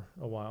for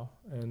a while.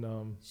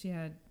 And She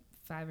had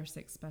 5 or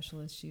 6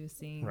 specialists she was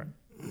seeing. Right.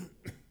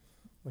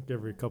 like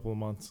every couple of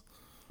months.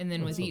 And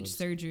then That's with what each it is.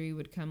 surgery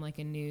would come like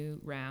a new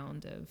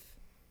round of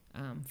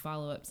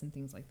follow-ups and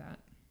things like that.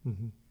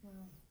 Mm-hmm. Wow.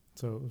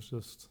 So it was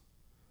just,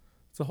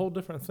 it's a whole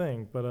different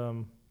thing. But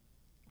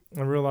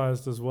I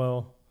realized as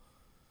well,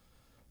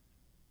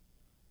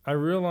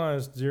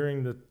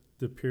 during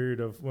the period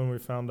of when we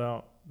found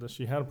out that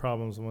she had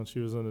problems and when she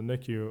was in the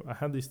NICU, I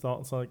had these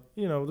thoughts like,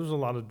 there's a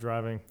lot of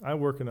driving. I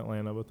work in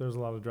Atlanta, but there's a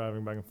lot of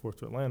driving back and forth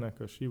to Atlanta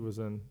because she was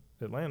in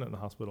Atlanta in the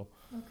hospital.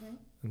 Okay.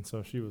 And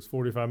so she was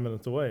 45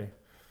 minutes away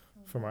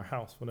from our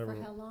house whenever.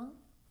 For how long?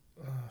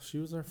 She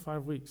was there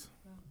 5 weeks.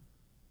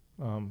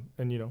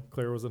 And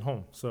Claire was at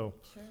home. So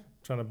Sure.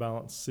 trying to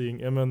balance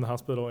seeing Emma in the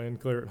hospital and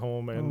Claire at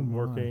home and Oh, my.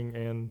 working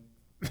and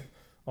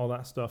all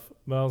that stuff.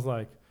 But I was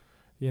like,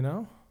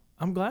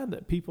 I'm glad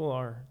that people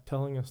are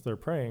telling us they're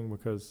praying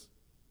because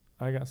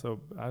I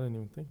didn't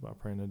even think about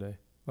praying today.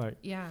 Like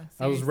Yeah.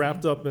 I was seriously.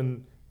 wrapped up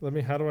in,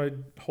 how do I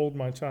hold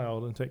my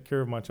child and take care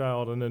of my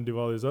child and then do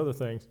all these other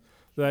things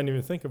that I didn't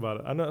even think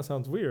about it. I know that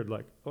sounds weird.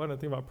 Like, I didn't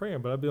think about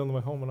praying, but I'd be on the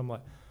way home and I'm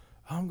like,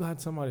 oh, I'm glad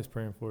somebody's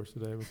praying for us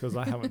today because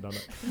I haven't done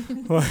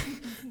it.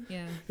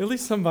 Yeah. At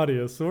least somebody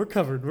is. So we're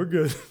covered. We're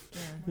good.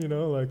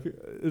 Yeah.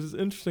 It's an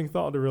interesting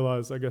thought to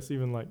realize, I guess,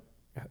 even like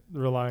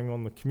relying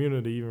on the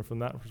community, even from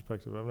that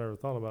perspective. I've never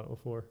thought about it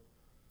before.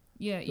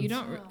 Yeah, you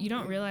Wow.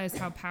 don't realize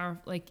how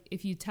powerful. Like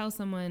if you tell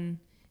someone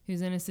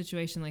who's in a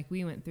situation like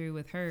we went through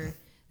with her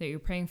that you're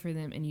praying for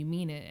them and you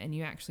mean it and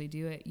you actually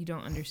do it, you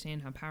don't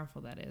understand how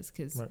powerful that is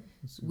because Right.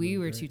 we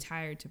were too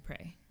tired to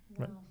pray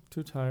Wow. Right.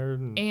 Too tired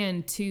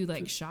and too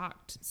like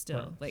shocked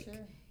still. Right. Like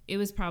Sure. it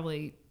was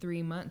probably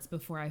 3 months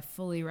before I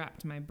fully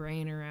wrapped my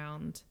brain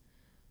around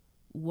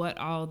what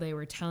all they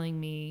were telling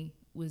me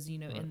was,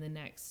 Right. in the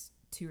next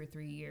 2 or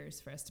 3 years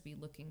for us to be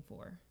looking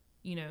for,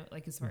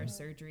 like as far as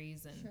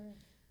surgeries and Sure.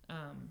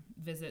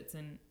 visits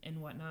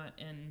and whatnot.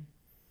 And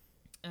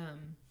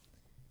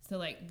so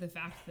like the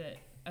fact that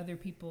other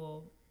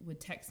people would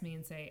text me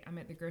and say, I'm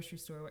at the grocery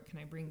store, what can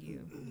I bring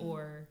you?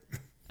 Or,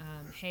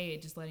 hey,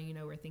 just letting you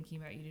know we're thinking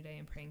about you today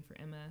and praying for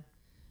Emma.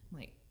 I'm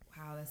like,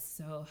 wow, that's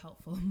so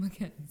helpful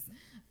because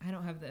I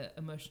don't have the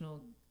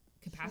emotional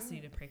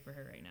capacity Sure. to pray for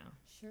her right now.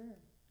 Sure.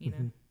 You know?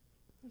 Mhm.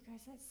 You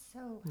guys, that's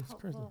so It's helpful.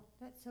 crazy.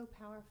 That's so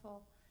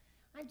powerful.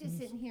 I'm just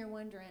sitting here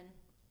wondering,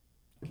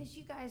 because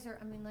you guys are,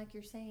 like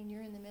you're saying,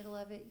 you're in the middle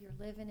of it, you're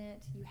living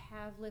it, you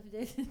have lived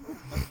it,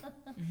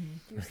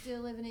 you're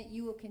still living it,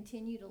 you will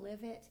continue to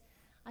live it.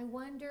 I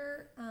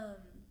wonder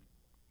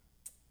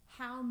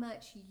how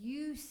much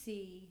you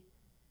see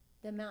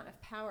the amount of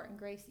power and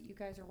grace that you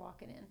guys are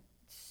walking in.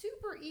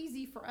 Super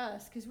easy for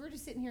us because we're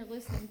just sitting here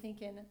listening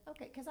thinking,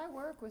 okay, because I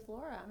work with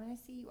Laura. I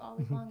see you all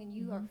week long and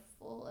you are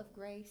full of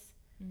grace.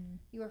 Mm.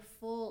 You are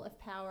full of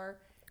power.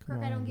 Come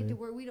Kirk, I on, don't get to babe.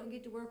 work. We don't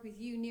get to work with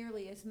you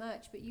nearly as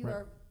much, but you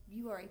Right.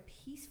 are a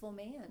peaceful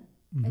man,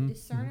 Mhm, and mhm.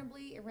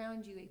 discernibly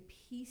around you, a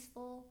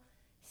peaceful,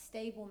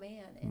 stable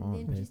man. And Come on,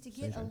 then babe. just to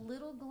get Say a so.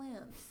 little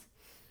glimpse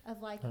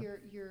of like Right.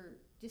 your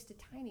just a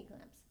tiny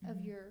glimpse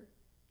of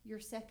your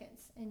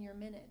seconds and your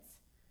minutes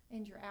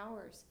and your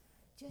hours,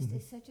 just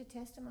is such a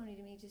testimony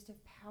to me, just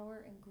of power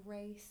and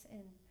grace.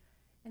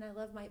 And I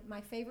love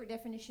my favorite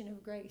definition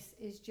of grace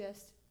is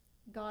just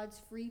God's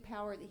free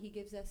power that he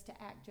gives us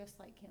to act just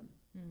like him.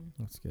 Mm.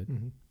 That's good.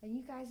 Mm-hmm. And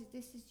you guys,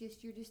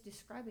 you're just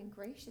describing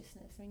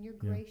graciousness. You're Yeah.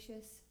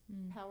 gracious,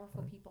 Mm.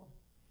 powerful Right. people.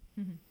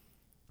 Mhm.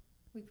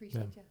 We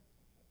appreciate you.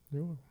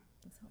 You're welcome.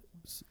 That's helpful.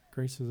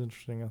 Grace is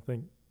interesting, I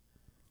think.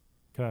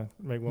 Can I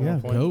make one Yeah,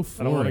 more point? go I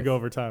for don't want to it. go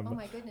over time. Oh But,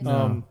 my goodness.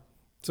 No.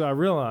 so I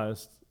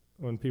realized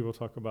when people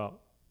talk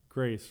about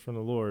grace from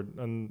the Lord,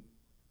 and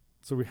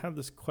so we had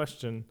this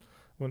question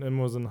when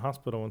Emma was in the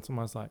hospital, and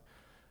somebody's like,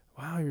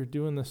 wow, you're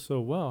doing this so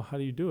well. How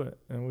do you do it?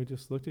 And we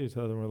just looked at each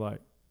other and we're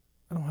like,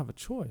 I don't have a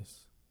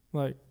choice.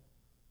 Like,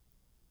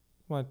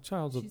 my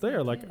child's up She's there.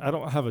 my Like, kid. I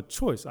don't have a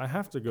choice. I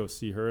have to go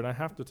see her and I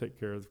have to take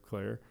care of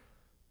Claire.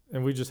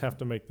 And we just have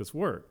to make this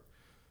work.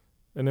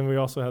 And then we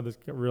also had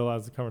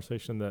realized the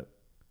conversation that,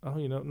 oh,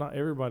 not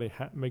everybody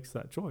makes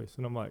that choice.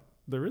 And I'm like,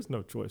 there is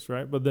no choice,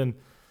 right? But then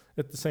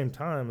at the same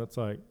time, it's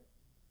like,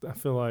 I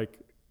feel like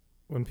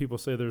when people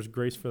say there's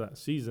grace for that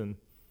season,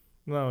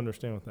 I don't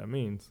understand what that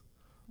means.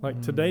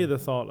 Like today, the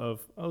thought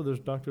of, oh, there's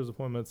doctor's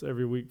appointments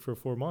every week for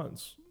 4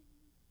 months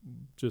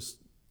just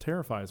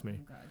terrifies me.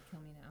 Oh God, kill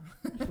me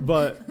now.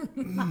 But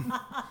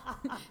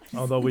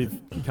although we've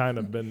kind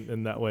of been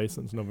in that way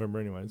since November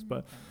anyways,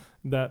 but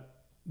that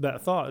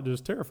thought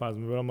just terrifies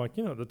me. But I'm like,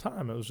 at the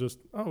time it was just,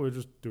 oh, we're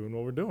just doing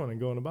what we're doing and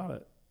going about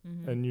it.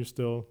 Mm-hmm. And you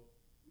still,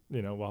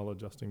 while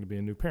adjusting to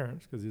being new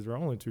parents, because these are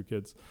only 2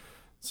 kids.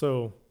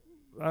 So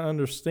I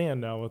understand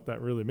now what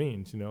that really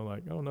means,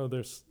 like, oh no,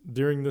 there's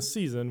during this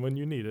season when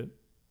you need it,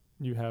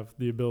 you have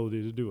the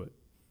ability to do it.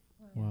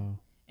 Wow.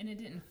 And it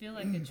didn't feel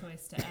like a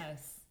choice to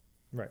us.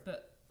 Right.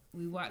 But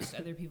we watched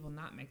other people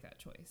not make that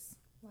choice.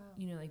 Wow.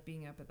 Like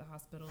being up at the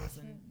hospitals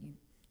and you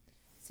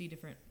see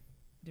different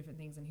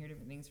things and hear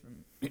different things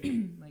from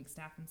like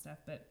staff and stuff.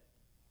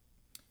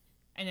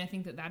 And I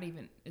think that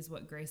even is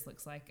what grace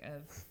looks like,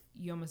 of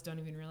you almost don't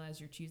even realize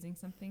you're choosing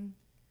something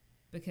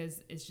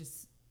because it's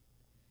just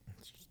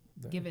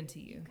given to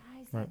you.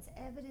 Guys, Right. that's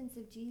evidence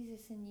of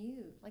Jesus in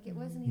you. Like it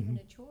wasn't Mm-hmm. even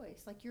a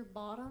choice. Like your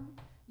bottom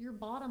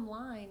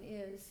line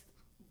is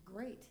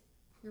great.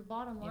 Your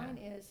bottom Yeah. line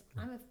is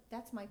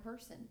that's my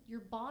person.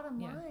 Your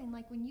bottom Yeah. line,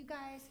 like when you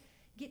guys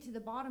get to the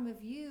bottom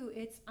of you,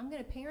 it's I'm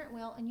going to parent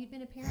well, and you've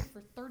been a parent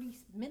for 30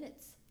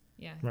 minutes.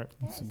 Yeah. Right.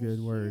 That's That a is good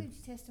word.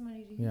 huge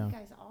testimony to who Yeah. you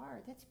guys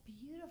are. That's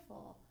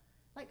beautiful.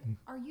 Like,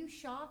 are you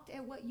shocked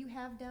at what you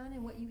have done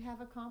and what you have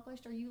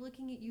accomplished? Are you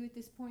looking at you at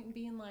this point and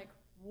being like,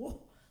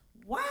 whoa,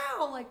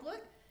 wow, like,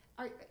 look,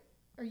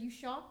 are you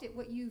shocked at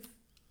what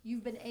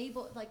you've been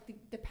able, like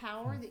the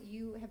power that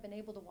you have been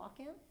able to walk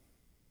in?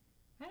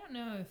 I don't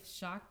know if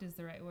shocked is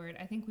the right word.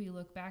 I think we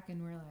look back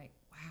and we're like,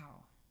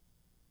 wow.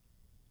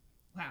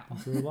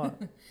 Through a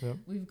lot. Yep.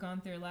 We've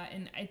gone through a lot.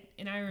 And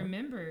I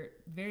remember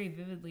very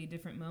vividly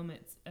different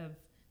moments of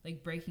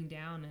like breaking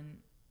down and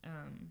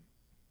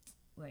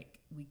like,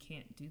 we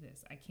can't do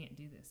this. I can't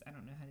do this. I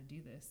don't know how to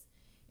do this.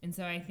 And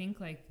so I think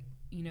like,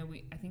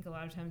 I think a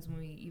lot of times when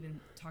we even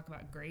talk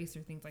about grace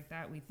or things like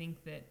that, we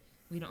think that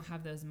we don't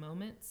have those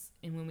moments.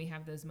 And when we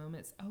have those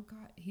moments, oh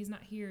God, he's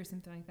not here or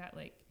something like that.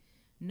 Like,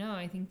 no,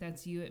 I think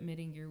that's you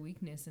admitting your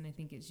weakness. And I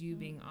think it's you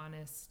being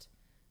honest,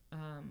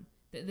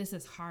 that this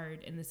is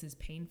hard and this is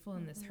painful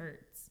and this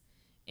hurts.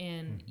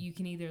 And you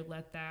can either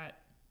let that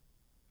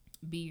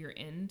be your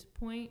end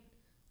point,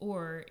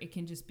 or it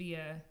can just be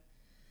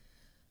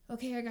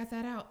okay, I got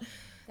that out.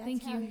 That's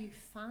Thank how you. you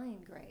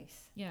find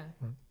grace. Yeah.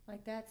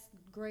 Like that's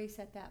grace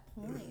at that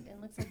point. And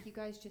it looks like you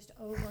guys just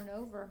over and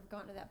over have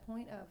gotten to that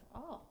point of,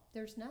 oh,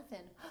 there's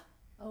nothing.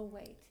 Oh,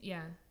 wait.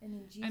 Yeah. And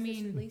then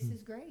Jesus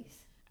releases grace.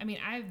 I mean,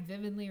 I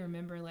vividly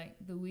remember like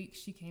the week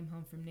she came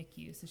home from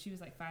NICU. So she was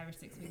like 5 or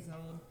 6 weeks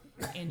old,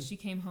 and she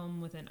came home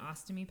with an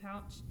ostomy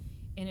pouch,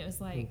 and it was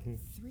like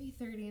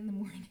 3:30 in the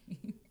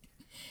morning,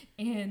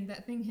 and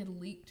that thing had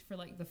leaked for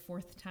like the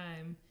 4th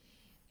time.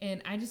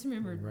 And I just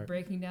remember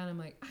breaking down. I'm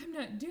like, I'm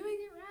not doing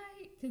it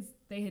right, because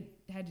they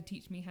had to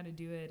teach me how to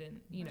do it,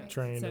 and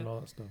Trained and all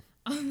that stuff.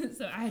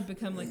 So I had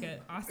become like an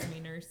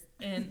ostomy nurse,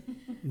 and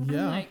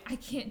Yeah. I'm like, I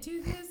can't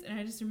do this. And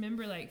I just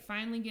remember like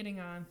finally getting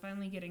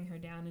her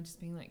down and just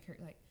being like, Kurt,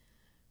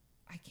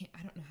 I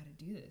don't know how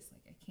to do this.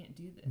 Like, I can't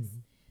do this.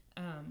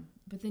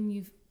 But then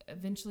you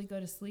eventually go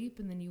to sleep,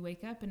 and then you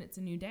wake up and it's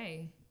a new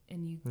day,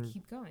 and you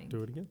keep going.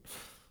 Do it again.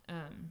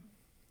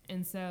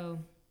 And so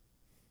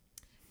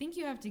I think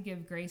you have to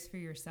give grace for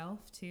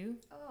yourself too,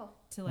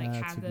 to like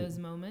That's have a those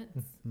good-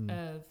 moments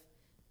of,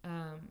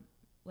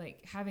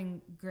 like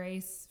having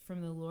grace from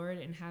the Lord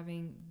and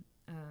having,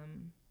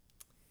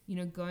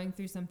 going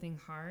through something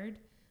hard.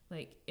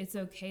 Like, it's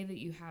okay that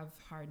you have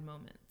hard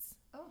moments,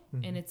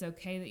 and it's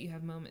okay that you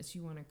have moments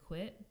you want to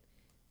quit.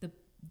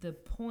 The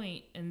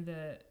point and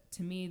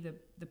to me,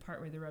 the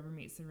part where the rubber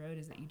meets the road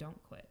is that you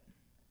don't quit.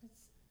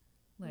 It's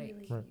Like,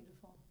 really Right.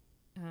 beautiful.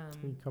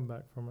 You come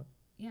back from it.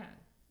 yeah,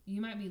 you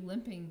might be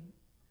limping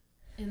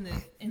in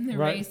the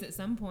Right. race at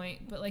some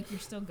point, but like you're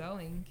still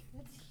going.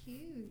 That's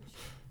huge.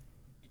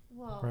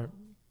 Well, Right.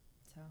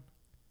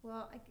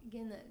 So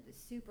again, the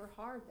super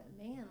hard, but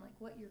man, like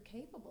what you're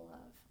capable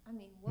of. I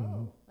mean,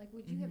 whoa. Like,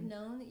 would you have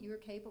known that you were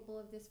capable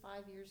of this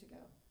 5 years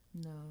ago?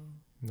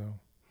 no,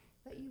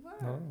 But you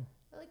were. No.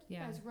 But like you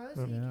Yeah. guys rose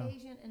to the Yeah.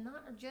 occasion, and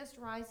not just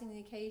rising to the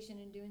occasion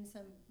and doing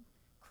some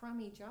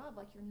crummy job.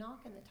 Like, you're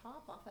knocking the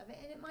top off of it,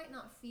 and it might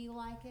not feel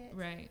like it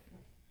right,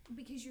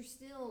 because you're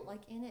still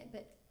like in it.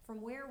 But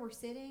from where we're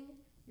sitting,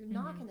 you're Mhm.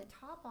 knocking the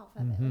top off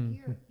of it.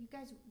 Mhm. Like, you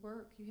guys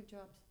work, you have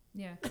jobs.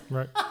 yeah,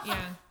 Right.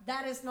 yeah.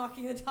 That is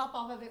knocking the top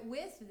off of it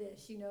with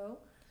this,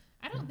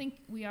 I don't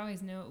think we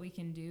always know what we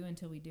can do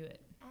until we do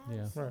it.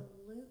 Yeah.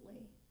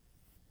 Absolutely.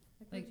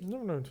 Like, You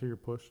never know until you're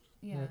pushed.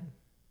 yeah. Right.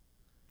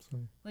 So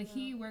Like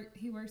he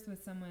works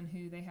with someone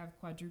who they have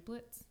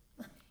quadruplets,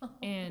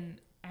 and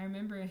I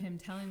remember him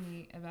telling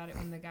me about it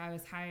when the guy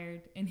was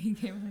hired, and he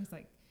came and was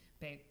like,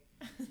 "Babe,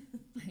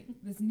 like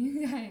this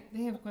new guy,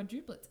 they have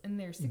quadruplets, and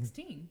they're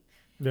 16."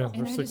 yeah, And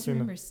they're I just 16.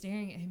 remember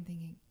staring at him,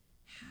 thinking,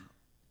 "How?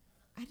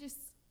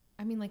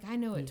 I mean, like I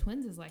know what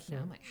twins is like now.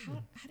 I'm like,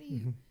 how do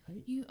you?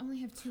 You only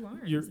have 2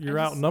 arms. You're I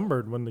just-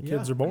 outnumbered when the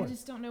kids are I born.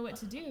 just don't know what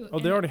to do." Oh,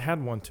 they And- already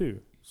had one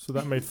too, so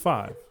that made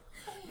 5.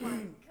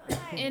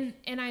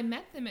 And I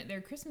met them at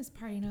their Christmas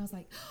party, and I was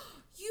like,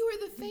 "You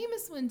were the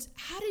famous ones.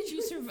 How did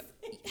you survive?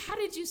 How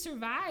did you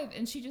survive?"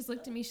 And she just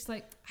looked at me. She's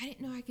like, "I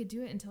didn't know I could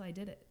do it until I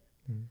did it."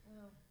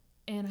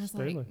 And I was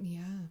like, Stanley.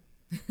 "Yeah."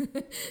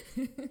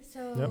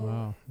 So, Yep.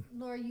 Wow.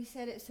 Laura, you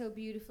said it so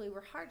beautifully.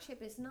 Where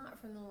hardship is not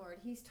from the Lord,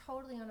 He's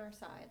totally on our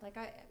side. Like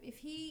if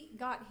He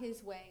got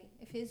His way,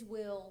 if His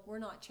will were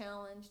not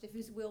challenged, if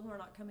His will were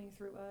not coming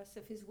through us,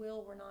 if His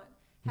will were not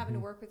having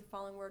to work with the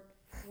fallen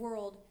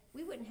world,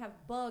 we wouldn't have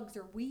bugs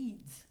or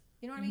weeds.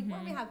 You know what I mean?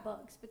 Well, we have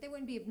bugs, but they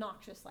wouldn't be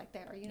obnoxious like they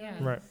are. You know what I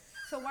mean? Right.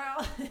 So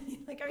while,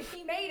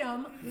 He made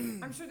them,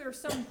 I'm sure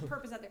there's some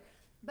purpose out there.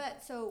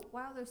 But so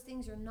while those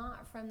things are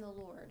not from the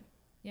Lord,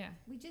 Yeah.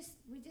 we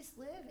just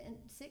live, and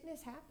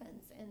sickness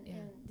happens, and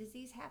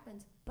disease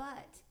happens.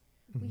 But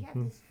we have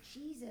Mm-hmm. this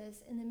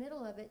Jesus in the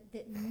middle of it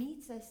that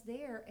meets us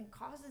there and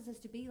causes us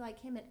to be like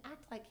Him and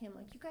act like Him.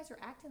 Like you guys are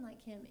acting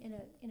like Him in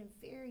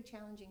a very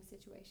challenging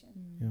situation.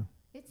 Yeah.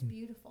 It's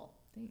beautiful.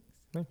 Thanks.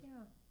 Yeah.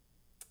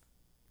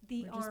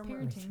 The We're just armor.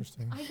 parenting.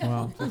 Interesting. I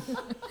know. Wow.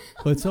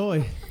 But it's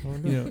always,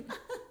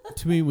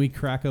 to me, we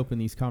crack open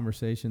these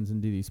conversations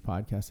and do these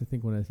podcasts. I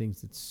think one of the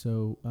things that's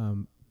so,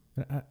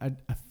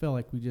 I feel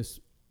like we just,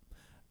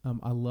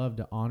 I love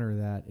to honor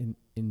that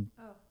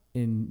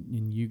in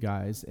you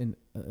guys. And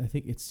I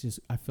think it's just,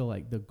 I feel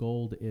like the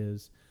gold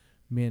is,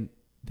 man,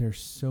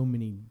 there's so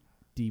many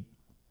deep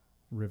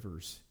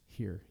rivers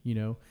here,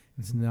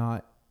 it's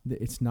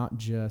not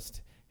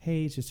just,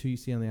 hey, it's just who you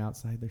see on the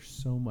outside. There's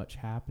so much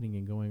happening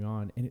and going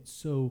on. And it's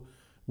so,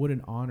 what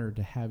an honor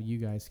to have you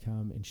guys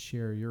come and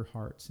share your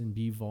hearts and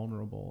be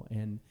vulnerable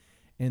and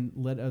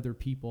let other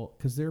people,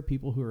 because there are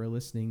people who are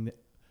listening that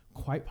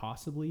quite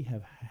possibly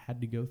have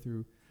had to go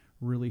through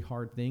really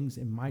hard things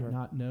and might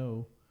not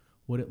know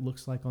what it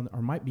looks like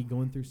or might be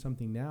going through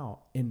something now,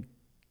 and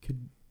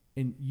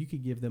you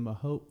could give them a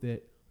hope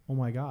that, oh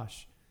my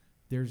gosh,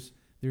 there's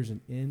an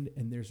end,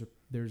 and there's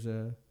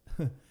a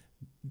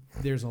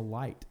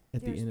light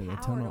at the end of the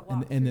tunnel,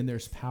 and then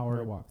there's power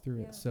to walk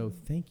through it. So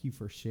thank you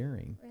for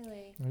sharing.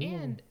 Really.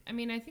 And I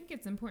mean, I think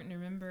it's important to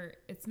remember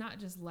it's not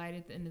just light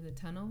at the end of the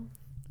tunnel;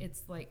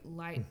 it's like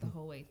light the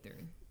whole way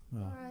through.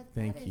 Laura,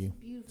 Thank that is you.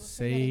 Beautiful.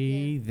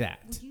 Say that.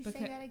 Would you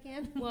say that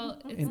again? Well,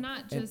 it's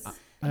not just.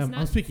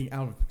 I'm speaking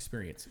out of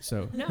experience.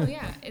 So No,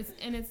 yeah,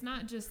 it's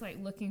not just like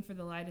looking for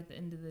the light at the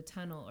end of the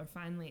tunnel or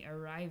finally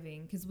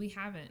arriving, because we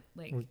haven't.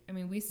 Like, I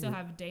mean, we still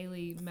have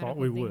daily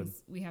medical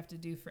things we have to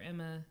do for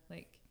Emma,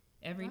 like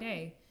every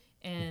day,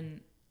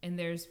 and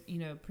there's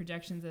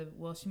projections of,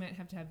 well, she might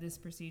have to have this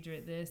procedure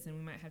at this, and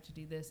we might have to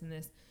do this and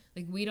this.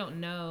 Like, we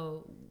don't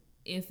know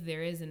if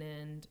there is an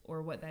end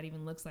or what that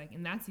even looks like,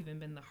 and that's even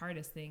been the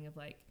hardest thing of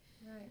like,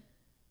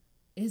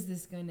 is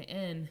this going to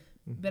end?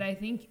 But I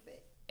think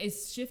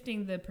it's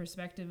shifting the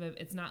perspective of,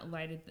 it's not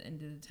light at the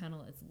end of the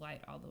tunnel, it's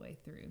light all the way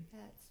through.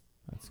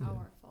 That's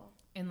powerful.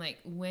 And like,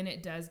 when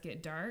it does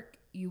get dark,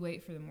 you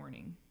wait for the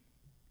morning.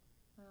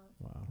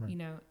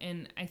 wow.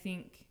 And I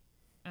think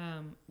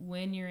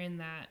when you're in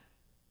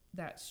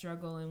that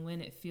struggle, and when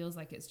it feels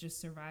like it's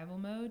just survival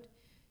mode,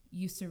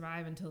 you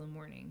survive until the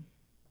morning,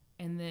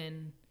 and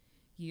then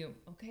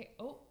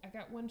I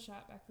got one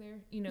shot back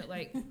there,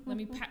 like, let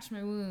me patch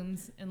my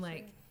wounds and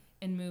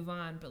and move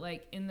on. But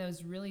like, in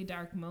those really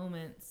dark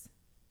moments,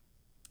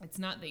 it's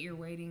not that you're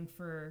waiting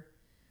for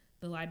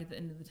the light at the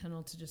end of the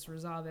tunnel to just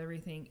resolve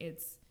everything.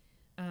 It's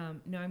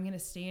no, I'm going to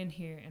stand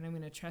here, and I'm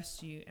going to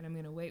trust you, and I'm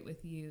going to wait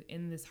with you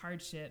in this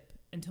hardship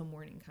until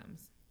morning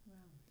comes.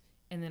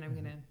 And then I'm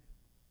going to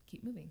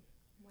keep moving.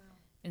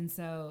 And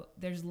so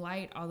there's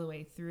light all the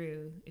way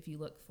through if you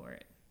look for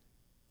it.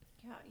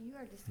 Yeah,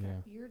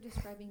 you're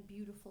describing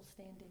beautiful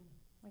standing.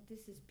 Like,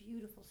 this is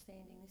beautiful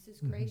standing. This is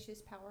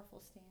gracious,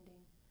 powerful standing.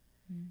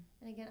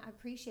 And again, I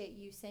appreciate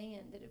you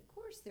saying that. Of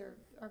course, there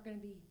are going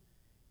to be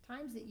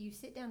times that you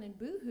sit down and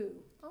boo-hoo.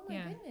 Oh my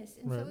goodness!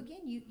 And so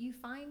again, you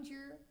find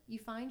your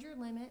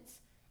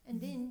limits,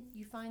 and then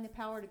you find the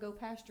power to go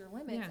past your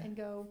limits and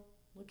go,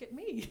 look at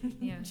me.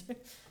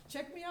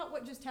 Check me out.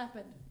 What just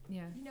happened?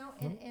 Yeah.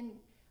 And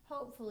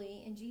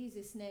hopefully, in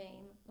Jesus'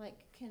 name,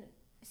 can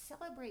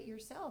celebrate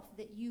yourself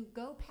that you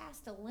go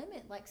past a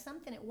limit, like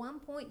something at one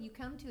point you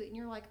come to it and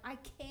you're like, I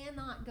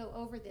cannot go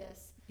over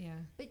this. Yeah.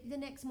 But the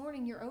next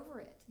morning you're over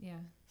it. Yeah.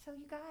 So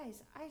you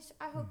guys,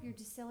 I hope you're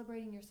just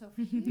celebrating yourself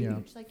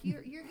huge. Like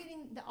you're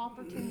getting the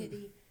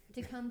opportunity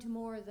to come to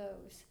more of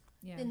those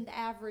than the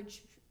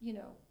average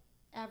schmo.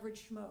 Yeah.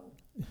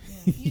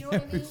 You know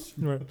what I mean?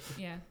 Right.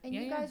 Yeah. And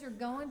you guys are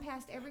going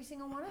past every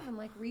single one of them.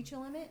 Like, reach a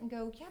limit and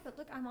go, yeah, but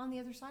look, I'm on the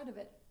other side of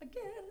it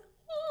again.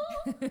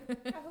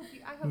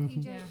 I hope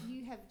you Yeah.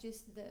 you have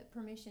just the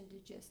permission to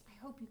just. I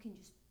hope you can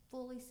just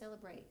fully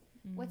celebrate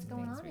what's Mm-hmm.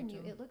 going Thanks, on in you.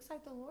 Rachel. It looks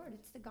like the Lord.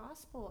 It's the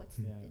gospel. It's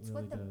Yeah, it it's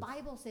really what the does.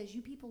 Bible says.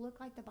 You people look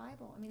like the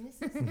Bible. I mean,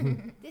 this is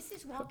this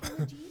is walking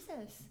with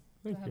Jesus.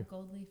 Do I Thank you. have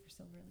gold leaf or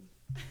silver leaf?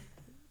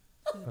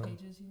 For the Oh.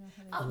 pages, you know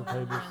how The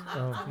they pages.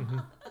 Oh,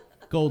 mhm.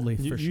 Gold leaf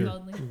You- for you- sure.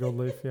 Gold leaf. Gold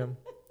leaf, yeah.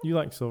 You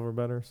like silver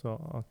better,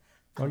 so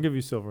I'll give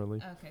you silver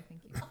leaf. Okay,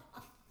 thank you.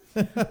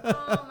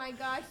 Oh my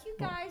gosh, you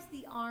guys,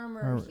 the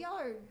armors,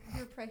 you're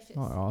precious.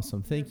 Oh,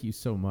 awesome. Thank you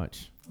so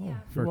much Yeah.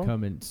 for welcome.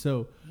 coming.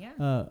 So,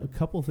 Yeah. a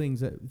couple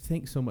things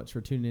thanks so much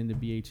for tuning in to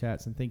BA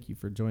Chats, and thank you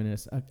for joining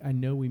us. I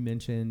know we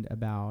mentioned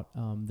about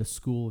the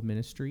School of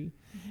Ministry,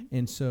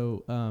 and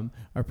so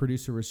our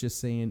producer was just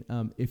saying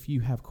if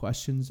you have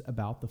questions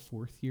about the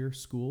 4th year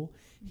school,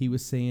 he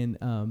was saying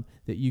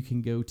that you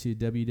can go to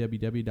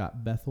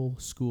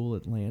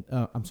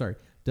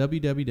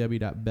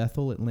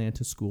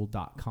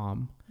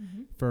www.bethelatlantaschool.com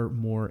for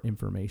more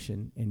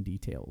information and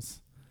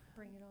details.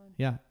 Bring it on.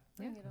 Yeah.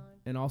 Bring it on.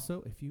 And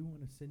also, if you want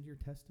to send your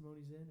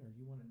testimonies in or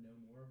you want to know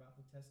more about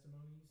the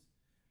testimonies,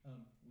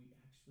 we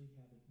actually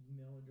have an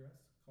email address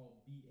called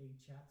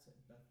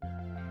BAChats@Bethel.